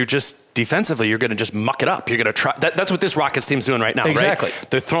means you're just defensively, you're going to just muck it up. You're going to try. That's what this Rockets team's doing right now, exactly. Right?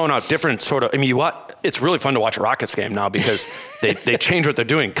 They're throwing out different sort of. It's really fun to watch a Rockets game now because they change what they're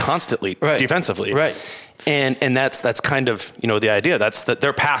doing constantly defensively. Right. And that's kind of the idea. That's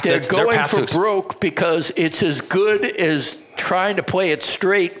their path. They're going for broke because it's as good as trying to play it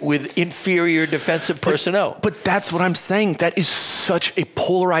straight with inferior defensive personnel. But that's what I'm saying. That is such a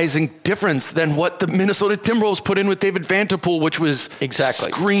polarizing difference than what the Minnesota Timberwolves put in with David Vanterpool, which was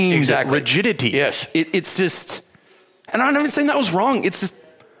screamed rigidity. Yes. It's just, and I'm not even saying that was wrong. It's just,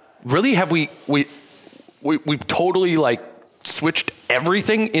 really, have we've totally switched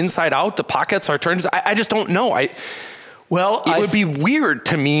everything inside out? The pockets are turned. I just don't know. It would be weird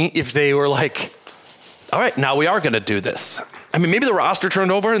to me if they were like, all right, now we are going to do this. I mean, maybe the roster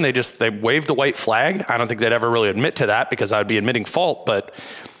turned over and they waved the white flag. I don't think they'd ever really admit to that because I'd be admitting fault. But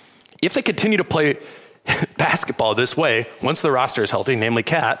if they continue to play basketball this way, once the roster is healthy, namely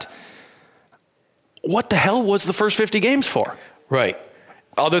Cat, what the hell was the first 50 games for? Right.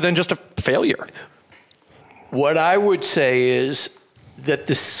 Other than just a failure. What I would say is that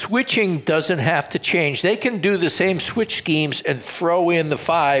the switching doesn't have to change. They can do the same switch schemes and throw in the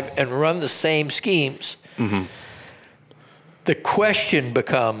 5 and run the same schemes. Mm-hmm. The question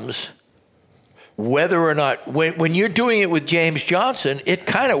becomes whether or not, when you're doing it with James Johnson, it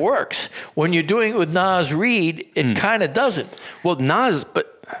kind of works. When you're doing it with Naz Reid, it kind of doesn't. Well, Naz,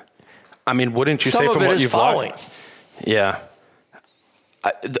 but I mean, wouldn't you say from what you've following? Yeah.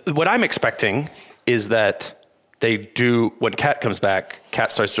 What I'm expecting is that they do, when Cat comes back,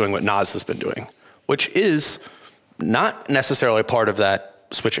 Cat starts doing what Naz has been doing, which is not necessarily part of that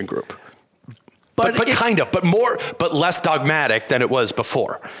switching group. But less dogmatic than it was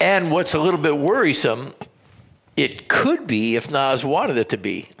before. And what's a little bit worrisome, it could be if Naz wanted it to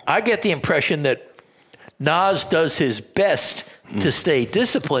be. I get the impression that Naz does his best to stay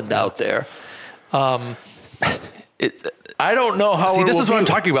disciplined out there. I don't know how. See, this is what I'm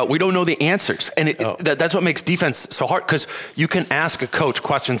talking about. We don't know the answers, and that's what makes defense so hard. Because you can ask a coach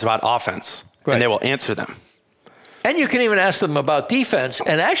questions about offense, and they will answer them. And you can even ask them about defense.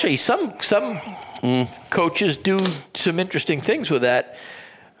 And actually, some coaches do some interesting things with that.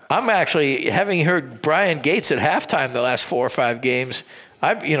 I'm actually, having heard Brian Gates at halftime the last 4 or 5 games,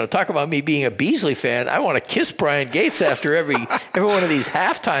 talk about me being a Beasley fan. I want to kiss Brian Gates after every one of these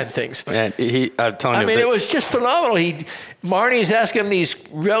halftime things. Man, it was just phenomenal. Marnie's asking him these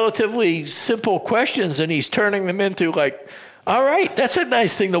relatively simple questions, and he's turning them into all right, that's a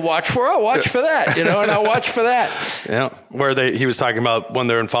nice thing to watch for. I'll watch for that, and I'll watch for that. Yeah, where he was talking about when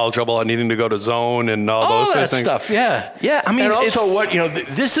they're in foul trouble and needing to go to zone and all those things. Stuff, yeah. Yeah, I mean, and also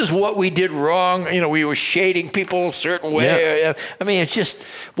this is what we did wrong. We were shading people a certain way. Yeah. I mean, it's just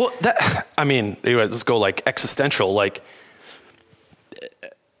let's go existential.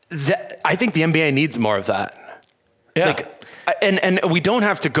 That, I think the NBA needs more of that. Yeah. And we don't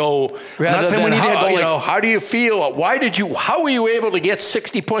have to go. Not saying we need to go. How do you feel? How were you able to get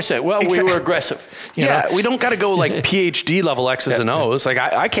 60 points? Well, exactly. We were aggressive. We don't got to go PhD level X's and O's.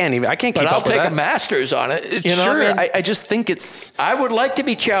 I can't keep up with that. But I'll take a master's on it. Sure. I just think it's. I would like to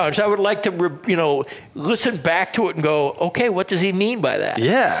be challenged. I would like to, listen back to it and go, okay, what does he mean by that?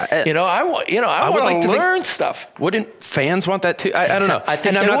 Yeah. I want to learn stuff. Wouldn't fans want that too? I don't know.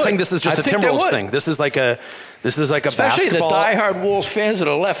 And I'm not saying this is just a Timberwolves thing. This is like a Especially basketball. the diehard Wolves fans that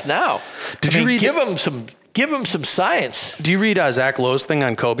are left now. Did you read? Give them some science. Do you read Zach Lowe's thing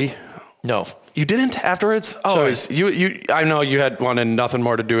on Kobe? No. You didn't afterwards? Oh, you. I know you had wanted nothing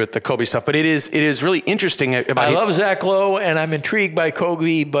more to do with the Kobe stuff, but it is really interesting. I love Zach Lowe, and I'm intrigued by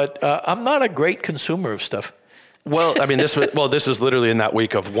Kobe, but I'm not a great consumer of stuff. Well, I mean, this was literally in that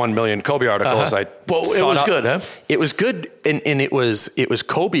week of 1 million Kobe articles. It was good, huh? It was good, and it was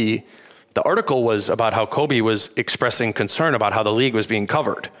Kobe. The article was about how Kobe was expressing concern about how the league was being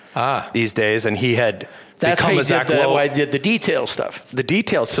covered these days, and he had become a Zach Lowe. I did the detail stuff. The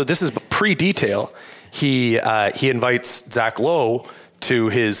details. So this is pre-detail. He invites Zach Lowe to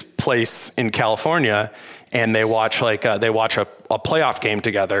his place in California, and they watch a playoff game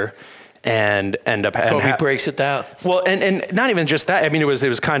together, and end up. Kobe breaks it down. Well, and not even just that. I mean, it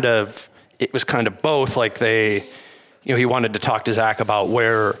was kind of both. Like he wanted to talk to Zach about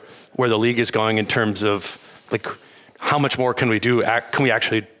where the league is going in terms of like how much more can we do? Can we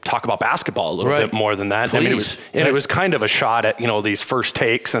actually talk about basketball a little bit more than that? Please. I mean, it was kind of a shot at these first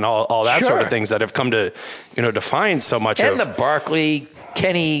takes and all that sort of things that have come to define so much and the Barkley,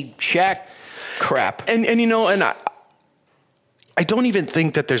 Kenny, Shaq crap. And I don't even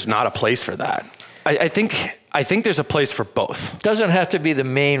think that there's not a place for that. I think there's a place for both. Doesn't have to be the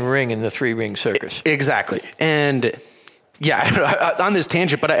main ring in the 3-ring circus. Exactly. And yeah, on this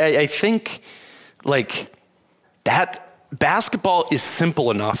tangent, but I think like that basketball is simple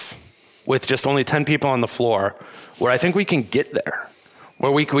enough with just only 10 people on the floor where I think we can get there,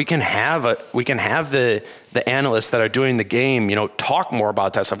 where we can have the analysts that are doing the game, talk more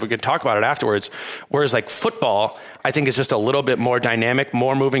about that stuff. We can talk about it afterwards. Whereas like football, I think is just a little bit more dynamic,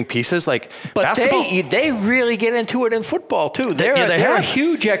 more moving pieces. But basketball, they really get into it in football too. They're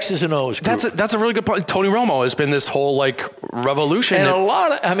huge X's and O's group. That's a really good point. Tony Romo has been this whole revolution. And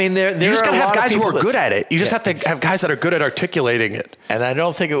you just got to have guys who are good at it. You just have to have guys that are good at articulating it. And I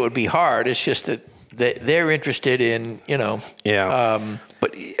don't think it would be hard. It's just that they're interested in,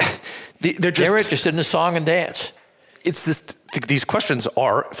 but they're interested in the song and dance. It's just these questions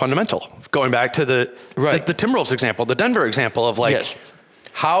are fundamental. Going back to the Timberwolves example, the Denver example of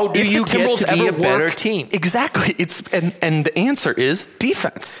how do you get to be a better team? Exactly. And the answer is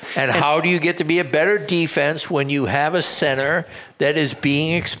defense. And how do you get to be a better defense when you have a center that is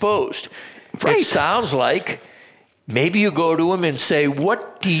being exposed? Right. It sounds like maybe you go to him and say,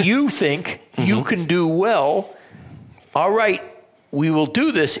 what do you think you can do well? All right, we will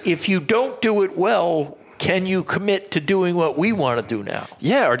do this. If you don't do it well, can you commit to doing what we want to do now?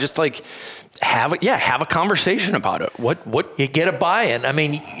 Yeah, or just have a conversation about it. What you get a buy-in. I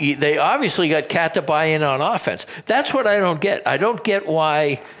mean, they obviously got Cat to buy in on offense. That's what I don't get. I don't get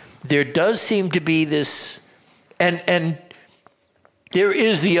why there does seem to be this, and there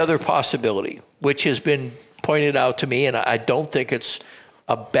is the other possibility, which has been pointed out to me, and I don't think it's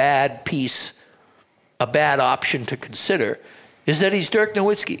a bad option to consider, is that he's Dirk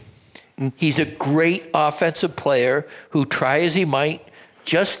Nowitzki. He's a great offensive player who, try as he might,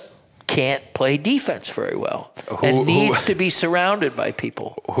 just can't play defense very well and needs to be surrounded by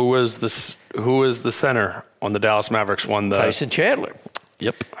people. Who was the center when the Dallas Mavericks won the Tyson Chandler?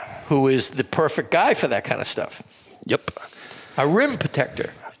 Yep. Who is the perfect guy for that kind of stuff? Yep. A rim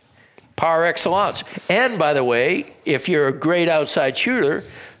protector, par excellence. And by the way, if you're a great outside shooter,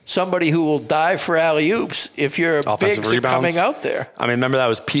 somebody who will dive for alley-oops if your bigs are coming out there. I mean, remember that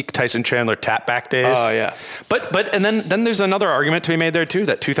was peak Tyson Chandler tap-back days? Oh, yeah. But and then there's another argument to be made there, too,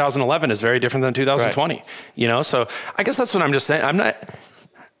 that 2011 is very different than 2020. Right. So I guess that's what I'm just saying.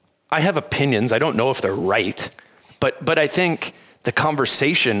 I have opinions. I don't know if they're right. But I think the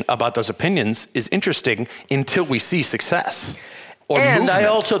conversation about those opinions is interesting until we see success or movement. I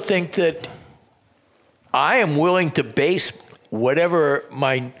also think that I am willing to base whatever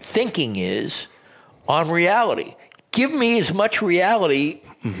my thinking is on reality. Give me as much reality.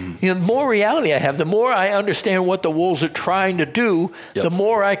 The more reality I have, the more I understand what the Wolves are trying to do, the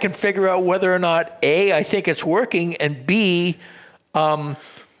more I can figure out whether or not, A, I think it's working, and B, how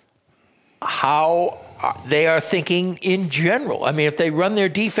they are thinking in general. I mean, if they run their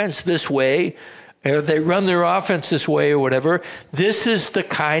defense this way, or if they run their offense this way or whatever, this is the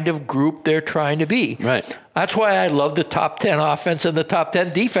kind of group they're trying to be. Right. That's why I love the top 10 offense and the top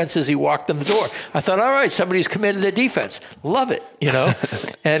 10 defense as he walked in the door. I thought, all right, somebody's committed to defense. Love it,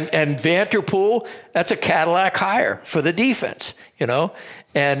 and Vanderpool, that's a Cadillac hire for the defense,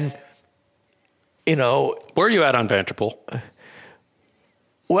 And, Where are you at on Vanderpool?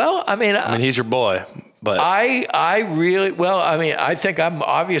 Well, I mean, he's your boy, but I think I'm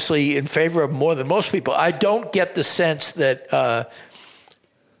obviously in favor of more than most people. I don't get the sense that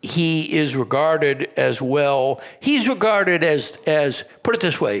he is regarded as well. He's regarded as put it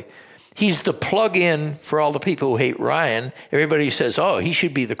this way, he's the plug-in for all the people who hate Ryan. Everybody says, oh, he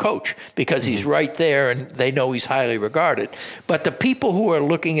should be the coach because he's right there and they know he's highly regarded. But the people who are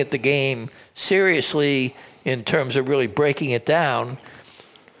looking at the game seriously in terms of really breaking it down,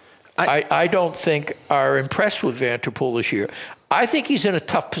 I don't think are impressed with Vanterpool this year. I think he's in a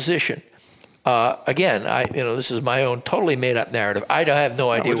tough position. Again, this is my own totally made-up narrative. I have no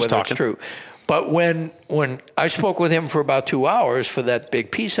idea whether it's true. But when I spoke with him for about 2 hours for that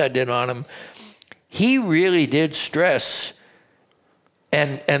big piece I did on him, he really did stress,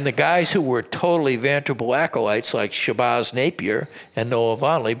 and the guys who were totally Vanterpool acolytes like Shabazz Napier and Noah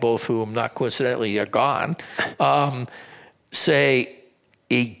Vonleh, both of whom not coincidentally are gone, say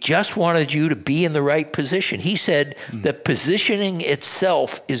he just wanted you to be in the right position. He said that positioning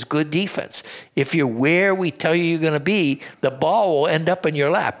itself is good defense. If you're where we tell you you're going to be, the ball will end up in your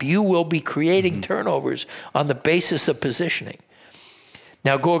lap. You will be creating turnovers on the basis of positioning.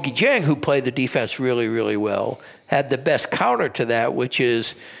 Now, Gorgui Dieng, who played the defense really, really well, had the best counter to that, which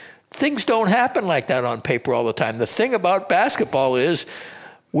is things don't happen like that on paper all the time. The thing about basketball is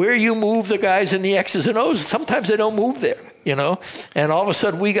where you move the guys in the X's and O's, sometimes they don't move there. And all of a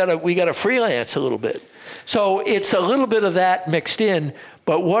sudden we got to freelance a little bit. So it's a little bit of that mixed in.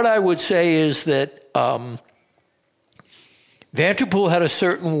 But what I would say is that Vanterpool had a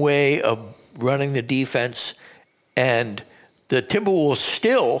certain way of running the defense, and the Timberwolves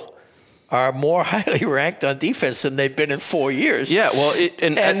still are more highly ranked on defense than they've been in 4 years. Yeah, well,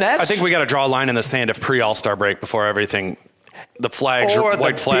 I think we got to draw a line in the sand of pre-All-Star break before everything. The flags,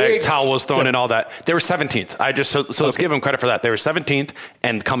 white flag, towel was thrown and all that. They were 17th. Let's give them credit for that. They were 17th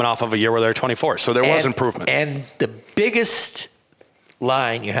and coming off of a year where they were 24th. So there was improvement. And the biggest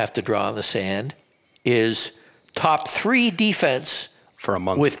line you have to draw in the sand is top 3 defense for a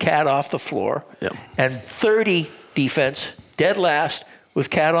month with Cat off the floor, and 30 defense dead last with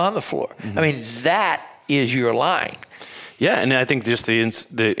Cat on the floor. Mm-hmm. I mean, that is your line. Yeah, and I think just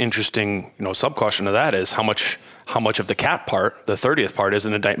the interesting sub-question of that is how much of the Cat part, the 30th part, is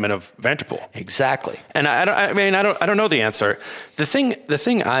an indictment of Vanterpool. Exactly. And I don't know the answer. The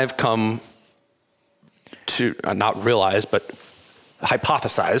thing I've come to not realize, but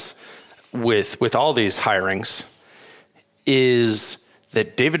hypothesize with all these hirings is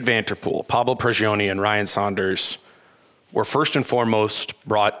that David Vanterpool, Pablo Prigioni, and Ryan Saunders were first and foremost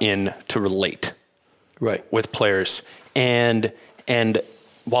brought in to relate with players. And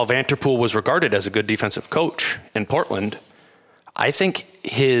while Vanterpool was regarded as a good defensive coach in Portland, I think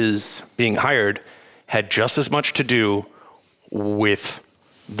his being hired had just as much to do with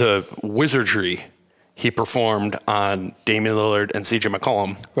the wizardry he performed on Damian Lillard and CJ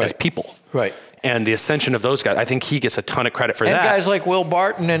McCollum as people. Right. And the ascension of those guys, I think he gets a ton of credit for that. And guys like Will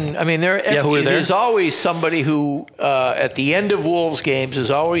Barton, and I mean, there's always somebody who, at the end of Wolves games, there's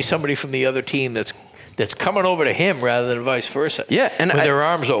always somebody from the other team that's coming over to him rather than vice versa. Yeah, and with their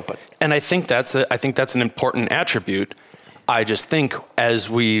arms open. And I think that's an important attribute. I just think as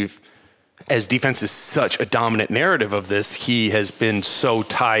defense is such a dominant narrative of this, he has been so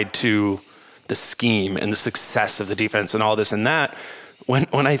tied to the scheme and the success of the defense and all this and that.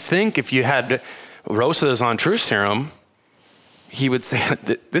 When I think if you had Rosa's on truth serum, he would say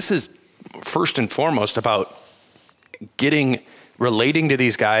that this is first and foremost about relating to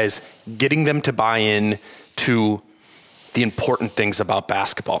these guys, getting them to buy in to the important things about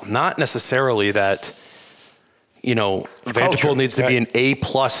basketball. Not necessarily that, Vanterpool needs to be an A+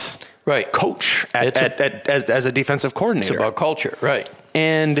 coach as a defensive coordinator. It's about culture, right.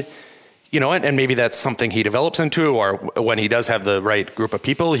 And, and maybe that's something he develops into, or when he does have the right group of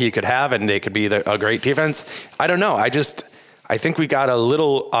people he could have and they could be a great defense. I don't know. I think we got a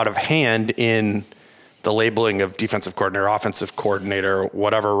little out of hand in the labeling of defensive coordinator, offensive coordinator,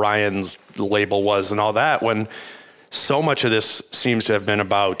 whatever Ryan's label was and all that, when so much of this seems to have been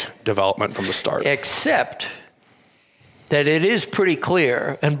about development from the start. Except that it is pretty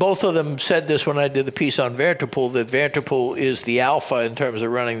clear, and both of them said this when I did the piece on Vanterpool, that Vanterpool is the alpha in terms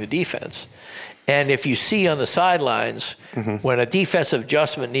of running the defense. And if you see on the sidelines, when a defensive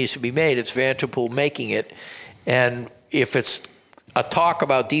adjustment needs to be made, it's Vanterpool making it. And if it's a talk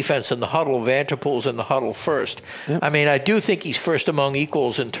about defense in the huddle, Vanterpool's in the huddle first. Yep. I mean, I do think he's first among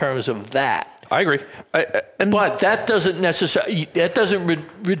equals in terms of that. I agree. But that doesn't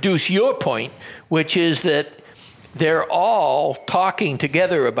reduce your point, which is that they're all talking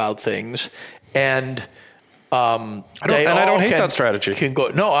together about things, and I don't hate that strategy.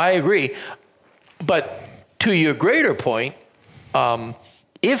 No, I agree. But to your greater point,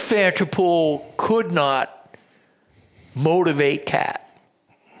 if Vanterpool could not motivate Cat,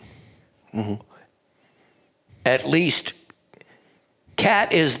 at least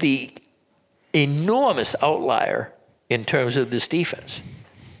Cat is the enormous outlier in terms of this defense.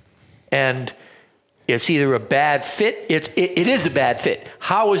 And it's either a bad fit. It is a bad fit.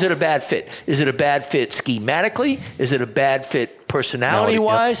 How is it a bad fit? Is it a bad fit schematically? Is it a bad fit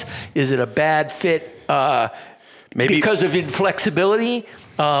personality-wise? Yep. Is it a bad fit maybe because of inflexibility?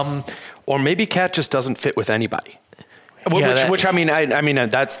 Or maybe Cat just doesn't fit with anybody. Yeah, which I mean,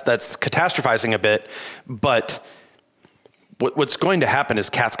 that's catastrophizing a bit, but what's going to happen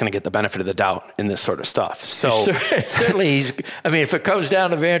is Cat's going to get the benefit of the doubt in this sort of stuff. So certainly, if it comes down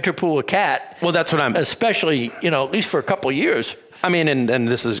to Vanterpool or Cat, well, that's what I'm especially at least for a couple of years. I mean, and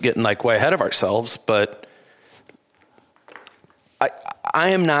this is getting like way ahead of ourselves, but I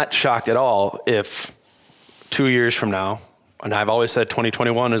am not shocked at all if 2 years from now, and I've always said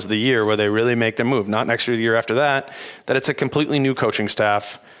 2021 is the year where they really make their move, not next year, the year after that it's a completely new coaching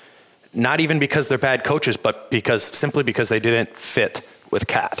staff. Not even because they're bad coaches, but simply because they didn't fit with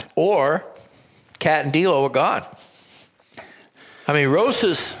Cat. Or Cat and D'Lo are gone. I mean,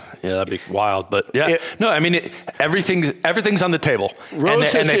 Rosas. Yeah, that'd be wild, but yeah. Everything's on the table.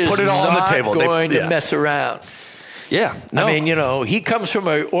 Rosas and they put it all on the table. They're going to mess around. Yeah. No. I mean, he comes from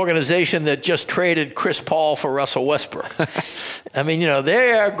an organization that just traded Chris Paul for Russell Westbrook. I mean,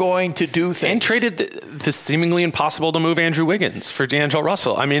 they are going to do things. And traded the seemingly impossible to move Andrew Wiggins for D'Angelo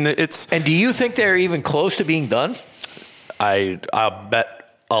Russell. I mean, it's... And do you think they're even close to being done? I'll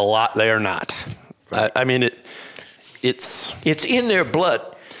bet a lot they are not. Right. I mean, it's in their blood.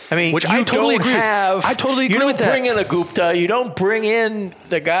 I mean, which I totally agree with. I totally agree with that. You don't bring in a Gupta. You don't bring in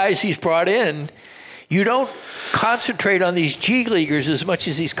the guys he's brought in. You don't concentrate on these G leaguers as much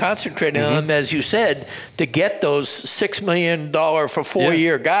as he's concentrating on them, as you said, to get those $6 million for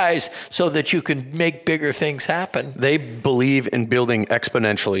 4-year guys so that you can make bigger things happen. They believe in building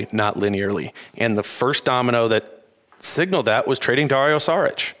exponentially, not linearly. And the first domino that signaled that was trading Dario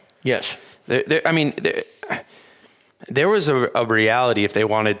Saric. Yes. There was a reality if they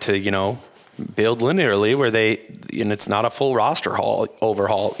wanted to, build linearly where it's not a full roster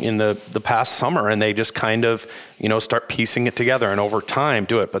overhaul in the past summer, and they just kind of, start piecing it together and over time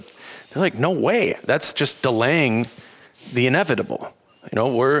do it. But they're like, no way. That's just delaying the inevitable.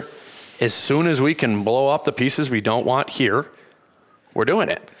 We're, as soon as we can blow up the pieces we don't want here, we're doing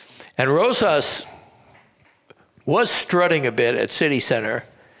it. And Rosas was strutting a bit at City Center.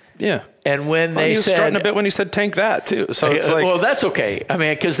 Yeah. And when he was strutting a bit when he said tank that too. So it's like, well, that's okay. I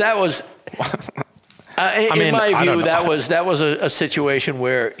mean, because that was, in my view, that was a situation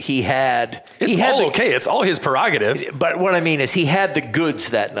where he had. It's all his prerogative. But what I mean is, he had the goods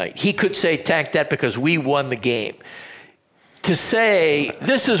that night. He could say tank that because we won the game. To say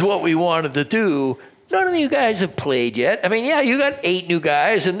this is what we wanted to do. None of you guys have played yet. I mean, yeah, you got 8 new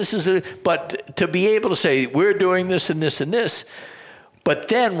guys, and but to be able to say we're doing this and this and this. But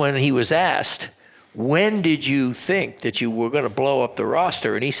then when he was asked, when did you think that you were going to blow up the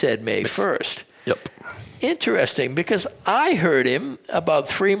roster? And he said May 1st. Yep. Interesting, because I heard him about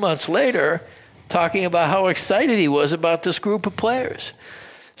 3 months later talking about how excited he was about this group of players.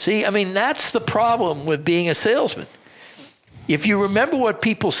 See, I mean, that's the problem with being a salesman. If you remember what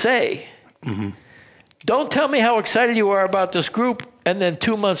people say, don't tell me how excited you are about this group, and then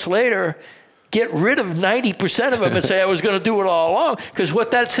 2 months later get rid of 90% of them and say I was going to do it all along. Because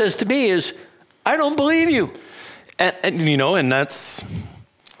what that says to me is, I don't believe you. And that's,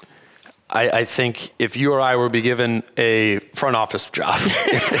 I think if you or I were be given a front office job,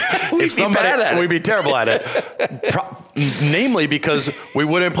 we'd be terrible at it. Namely because we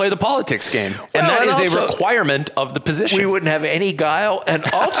wouldn't play the politics game. And that is also a requirement of the position. We wouldn't have any guile. And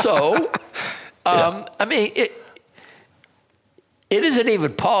also, I mean, it isn't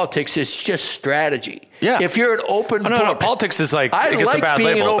even politics. It's just strategy. Yeah. If you're an open book. No, politics is like, I it gets like a bad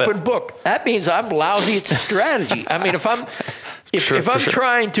being label, an open book. That means I'm lousy at strategy. I mean, if I'm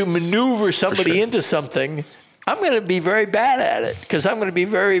trying to maneuver somebody into something, I'm going to be very bad at it because I'm going to be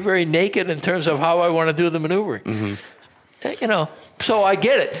very, very naked in terms of how I want to do the maneuvering. So I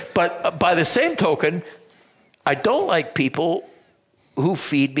get it. But by the same token, I don't like people who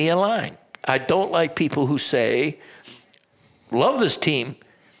feed me a line. I don't like people who say, love this team,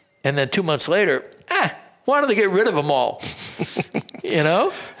 and then 2 months later, wanted to get rid of them all.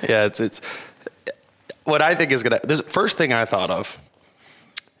 Yeah, it's what I think is going to, this first thing I thought of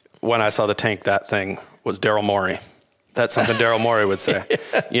when I saw the tank that thing was Daryl Morey. That's something Daryl Morey would say.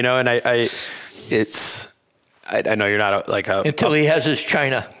 And I know you're not until he has his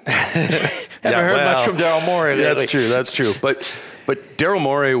China. Haven't heard much from Daryl Morey lately. That's true. But Daryl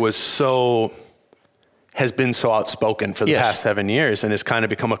Morey has been so outspoken for the past 7 years and has kind of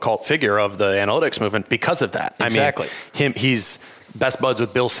become a cult figure of the analytics movement because of that. Exactly. I mean, he's best buds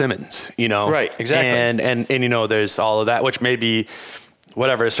with Bill Simmons, Right, exactly. And there's all of that, which may be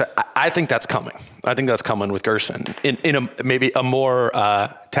whatever. So I think that's coming. I think that's coming with Gerson in maybe a more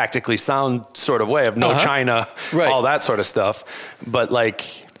tactically sound sort of way of no China, all that sort of stuff. But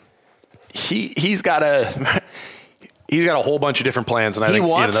he's got a whole bunch of different plans, and I think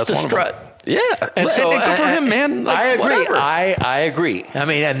wants that's to one strut. Of them. Yeah, and good for him, man. I agree. Whatever. I agree. I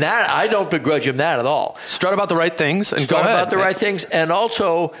mean, and that I don't begrudge him that at all. Strut about the right things and Strut go ahead. about the right things, and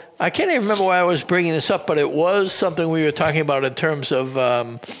also I can't even remember why I was bringing this up, but it was something we were talking about in terms of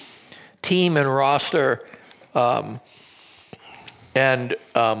team and roster, I know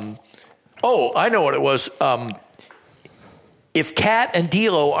what it was. If Cat and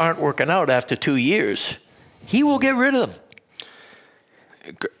D'Lo aren't working out after 2 years, he will get rid of them.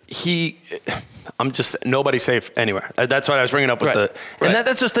 Nobody's safe anywhere. That's what I was bringing up with and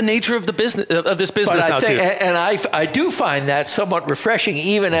that's just the nature of the business of this business now too. And I do find that somewhat refreshing,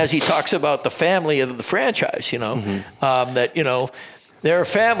 even as he talks about the family of the franchise. That there are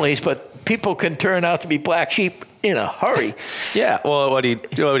families, but people can turn out to be black sheep in a hurry. Yeah. Well, what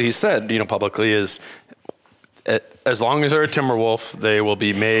he said, publicly is, as long as they're a Timberwolf, they will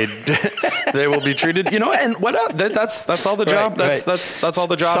be made. They will be treated, and what? That's all the job. That's all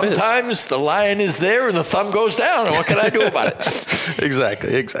the job is. Sometimes the lion is there and the thumb goes down. And what can I do about it?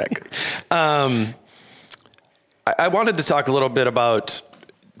 Exactly. I wanted to talk a little bit about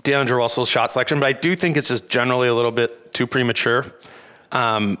D'Angelo Russell's shot selection, but I do think it's just generally a little bit too premature.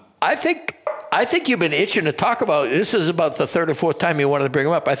 I think you've been itching to talk about this. Is about the third or fourth time you wanted to bring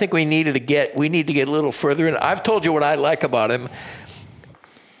him up. I think we need to get a little further in. I've told you what I like about him.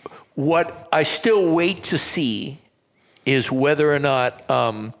 What I still wait to see is whether or not.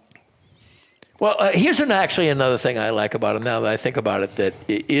 Here's actually another thing I like about him now that I think about it. That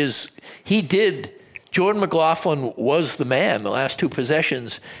is, Jordan McLaughlin was the man the last two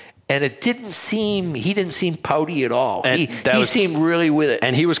possessions. And he didn't seem pouty at all. He seemed really with it.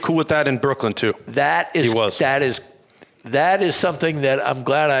 And he was cool with that in Brooklyn too. That is something that I'm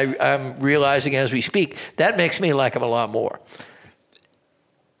glad I'm realizing as we speak. That makes me like him a lot more.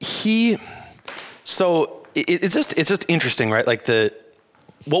 It's just interesting, right?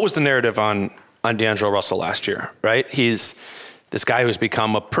 What was the narrative on D'Angelo Russell last year, right? He's this guy who's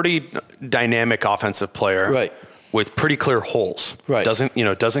become a pretty dynamic offensive player. Right. With pretty clear holes, right? Doesn't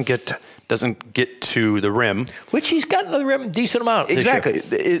get to the rim, which he's gotten to the rim a decent amount. Exactly.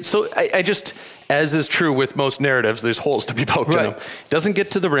 So I just, as is true with most narratives, there's holes to be poked in him. Doesn't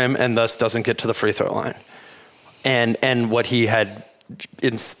get to the rim, and thus doesn't get to the free throw line. And what he had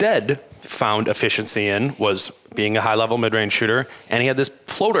instead found efficiency in was being a high level mid range shooter, and he had this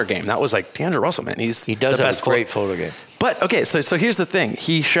floater game that was like D'Angelo Russell, man. He does have a great floater game. But okay, so here's the thing: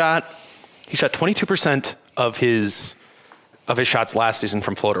 he shot 22% of his shots last season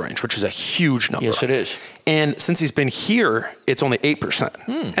from floater range, which is a huge number. Yes, it is. And since he's been here, it's only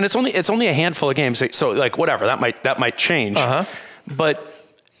 8%, and it's only a handful of games. So whatever, that might change. But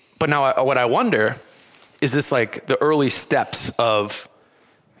now what I wonder is this the early steps of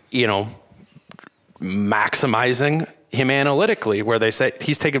maximizing him analytically, where they say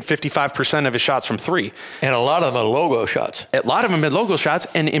he's taken 55% of his shots from three. And a lot of them are logo shots. A lot of them are logo shots.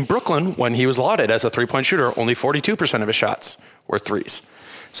 And in Brooklyn, when he was lauded as a three-point shooter, only 42% of his shots were threes.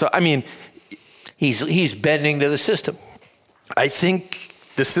 So, I mean, he's bending to the system. I think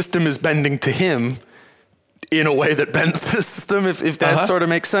the system is bending to him in a way that bends to the system, if that sort of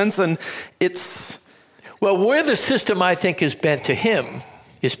makes sense. And it's... Well, where the system, I think, is bent to him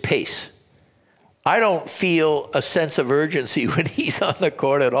is pace. I don't feel a sense of urgency when he's on the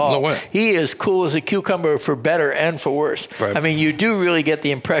court at all. No way. He is cool as a cucumber for better and for worse. Right. I mean, you do really get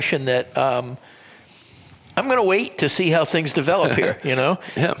the impression that I'm going to wait to see how things develop here, Yeah.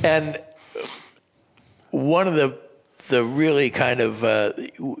 And one of the really kind of,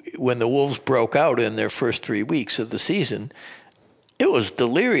 when the Wolves broke out in their first 3 weeks of the season, it was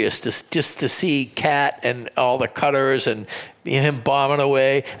delirious just to see Cat and all the cutters and him bombing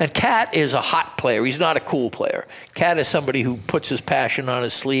away. And Cat is a hot player. He's not a cool player. Cat is somebody who puts his passion on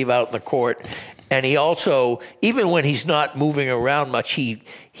his sleeve out in the court. And he also, even when he's not moving around much, he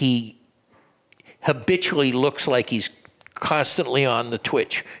habitually looks like he's constantly on the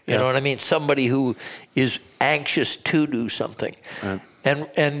twitch. You know what I mean? Somebody who is anxious to do something. Right.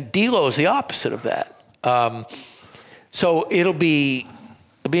 And D'Lo is the opposite of that. So it'll be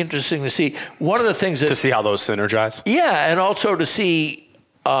be interesting to see. One of the things to see how those synergize. Yeah, and also to see,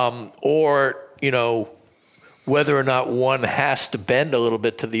 whether or not one has to bend a little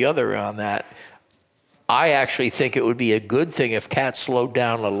bit to the other on that. I actually think it would be a good thing if Cat slowed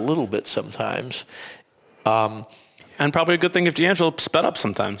down a little bit sometimes. And probably a good thing if D'Angelo sped up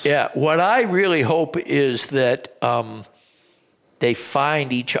sometimes. Yeah. What I really hope is that they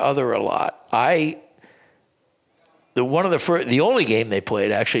find each other a lot. The only game they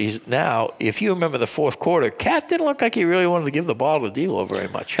played actually is now, if you remember the fourth quarter, Cat didn't look like he really wanted to give the ball to D'Lo very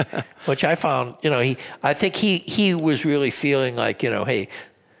much, which I found, I think he was really feeling like, hey,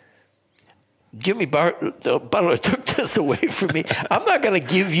 Jimmy Butler took this away from me. I'm not going to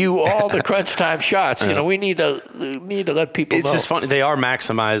give you all the crunch time shots. We need to let people know. It's just funny. They are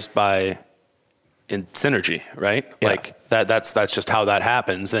maximized in synergy, right? Yeah. Like that's just how that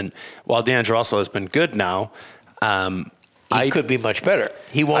happens. And while D'Angelo also has been good now, he could be much better.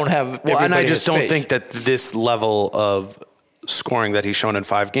 He won't have. And I just don't think that this level of scoring that he's shown in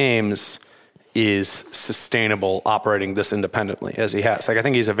 5 games is sustainable operating this independently as he has. Like, I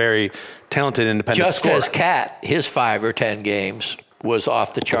think he's a very talented independent scorer. Just as Cat, his 5 or 10 games was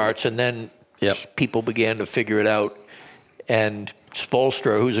off the charts, and then people began to figure it out. And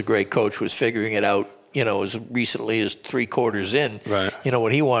Spoelstra, who's a great coach, was figuring it out, as recently as 3 quarters in, right.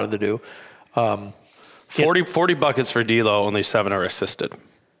 What he wanted to do. 40 buckets for D'Lo, only 7 are assisted.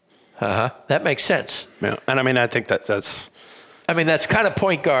 That makes sense. Yeah. And I think that's kind of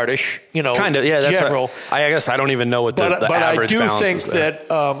point guardish, kind of, yeah. That's general. I guess I don't even know what the average balance is. But I do think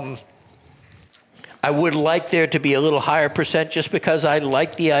that I would like there to be a little higher percent, just because I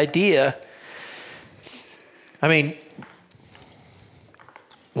like the idea.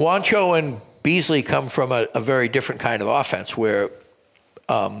 Juancho and Beasley come from a very different kind of offense, where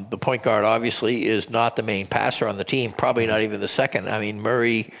the point guard obviously is not the main passer on the team, probably not even the second.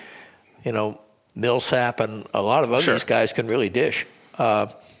 Murray, Millsap and a lot of other these guys can really dish.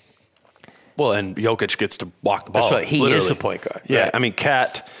 And Jokic gets to walk the ball. That's right. He literally. is the point guard. Yeah, right.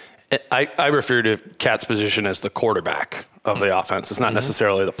 Cat, I refer to Cat's position as the quarterback of the offense. It's not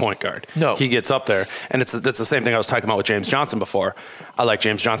necessarily the point guard. No. He gets up there, and that's the same thing I was talking about with James Johnson before. I like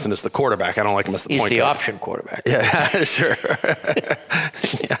James Johnson as the quarterback. I don't like him as the point guard. He's the option quarterback. Yeah, sure.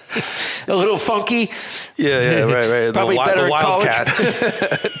 Yeah. A little funky. Yeah, right. Probably better the Wildcat.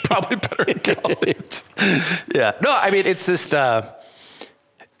 Probably better in college. Yeah. No, it's just,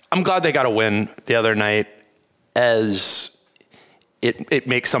 I'm glad they got a win the other night, as it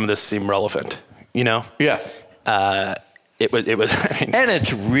makes some of this seem relevant, Yeah. It was. And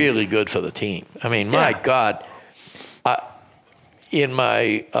it's really good for the team. My God. In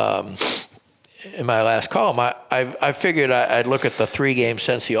my last column, I figured I'd look at the 3 games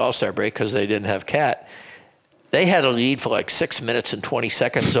since the All-Star break, because they didn't have Cat. They had a lead for like 6 minutes and 20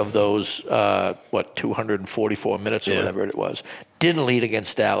 seconds of those 244 minutes or whatever it was. Didn't lead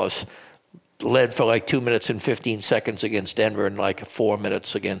against Dallas. Led for like 2 minutes and 15 seconds against Denver, and like 4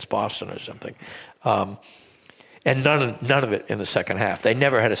 minutes against Boston or something. And none of it in the second half. They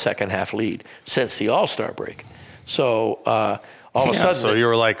never had a second half lead since the All-Star break. So all of a sudden, so you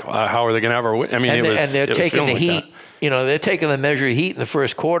were like, how are they going to ever win? They're taking the heat. They're taking the measure of heat in the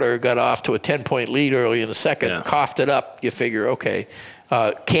first quarter. Got off to a 10-point lead early in the second. Coughed it up. You figure, okay.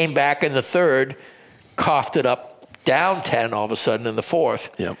 Came back in the third. Coughed it up. Down 10 all of a sudden in the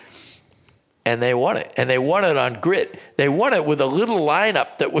fourth. Yep. And they won it. And they won it on grit. They won it with a little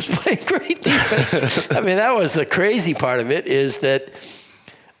lineup that was playing great defense. That was the crazy part of it, is that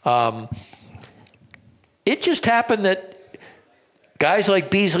it just happened that guys like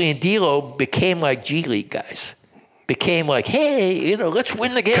Beasley and D'Lo became like G League guys. Became like, hey, let's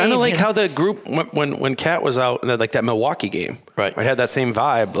win the game. Kind of like how the group, when Cat was out, like that Milwaukee game. Right. It had that same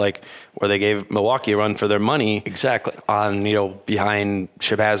vibe, like where they gave Milwaukee a run for their money. Exactly. On, behind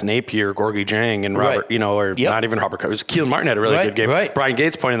Shabazz Napier, Gorgie Jang, and Robert, not even Robert. It was Keelan Martin had a really good game. Right. Brian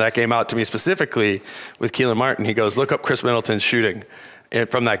Gates pointed that game out to me specifically with Keelan Martin. He goes, look up Chris Middleton's shooting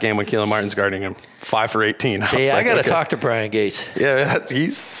from that game when Keelan Martin's guarding him. 5 for 18. I got to talk to Brian Gates. Yeah,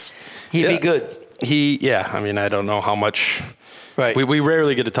 he'd be good. I don't know how much. Right. We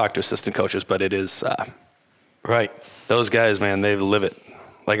rarely get to talk to assistant coaches, but it is. Right. Those guys, man, they live it.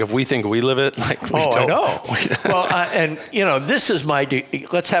 Like, if we think we live it, like, we don't. I know. Well, this is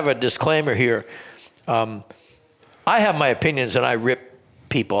let's have a disclaimer here. I have my opinions, and I rip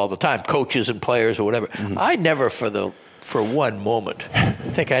people all the time, coaches and players or whatever. Mm-hmm. I never, for one moment,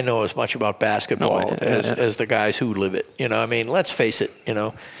 think I know as much about basketball as the guys who live it. Let's face it,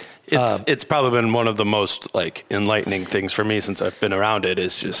 It's probably been one of the most enlightening things for me since I've been around it,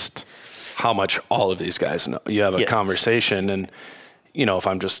 is just how much all of these guys know. You have a conversation, and if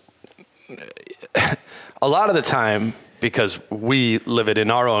I'm just a lot of the time, because we live it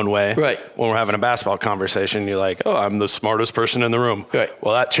in our own way. Right. When we're having a basketball conversation, you're like, oh, I'm the smartest person in the room. Right.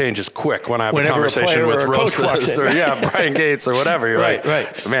 Well, that changes quick when I have Whenever a conversation with Roses or Brian Gates or whatever. You're Right, like,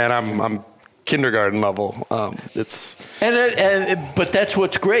 right. man, I'm kindergarten level. But that's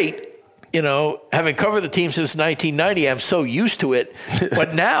what's great. Having covered the team since 1990, I'm so used to it.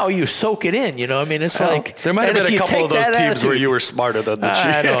 But now you soak it in. It's like there might have been a couple of those teams where you were smarter than the chief.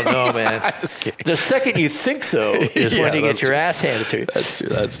 I don't know, man. I'm just kidding. The second you think so is when you get your ass handed to you.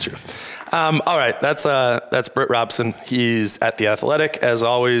 That's true. All right, that's Britt Robson. He's at The Athletic as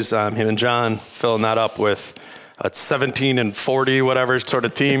always. Him and John filling that up with a 17 and 40 whatever sort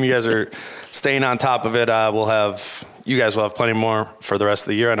of team. You guys are staying on top of it. You guys will have plenty more for the rest of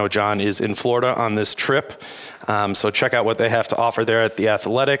the year. I know John is in Florida on this trip. So check out what they have to offer there at The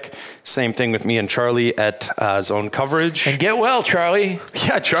Athletic. Same thing with me and Charlie at Zone Coverage. And get well, Charlie.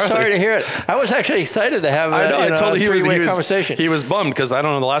 Yeah, Charlie. Sorry to hear it. I was actually excited to have a three-way conversation. He was bummed because I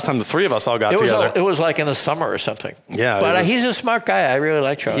don't know the last time the three of us all got together. It was like in the summer or something. Yeah. But he's a smart guy. I really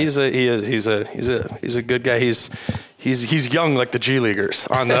like Charlie. He's a good guy. He's young like the G Leaguers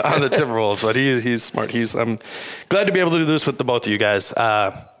on the Timberwolves, but he's smart. I'm glad to be able to do this with the both of you guys.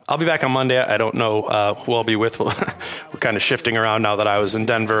 I'll be back on Monday. I don't know who I'll be with. We're kind of shifting around now that I was in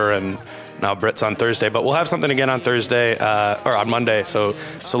Denver and now Britt's on Thursday. But we'll have something again on Thursday or on Monday. So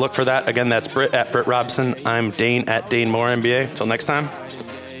look for that. Again, that's Britt at Britt Robson. I'm Dane at Dane Moore NBA. Until next time,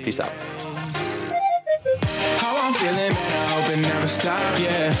 peace out. How I'm feeling, man, I hope it never stop,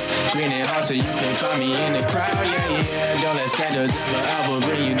 yeah. Green and hot so you can find me in the crowd, yeah. Don't let standards ever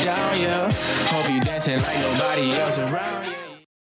bring you down, yeah. Hope you dancing like nobody else around, yeah.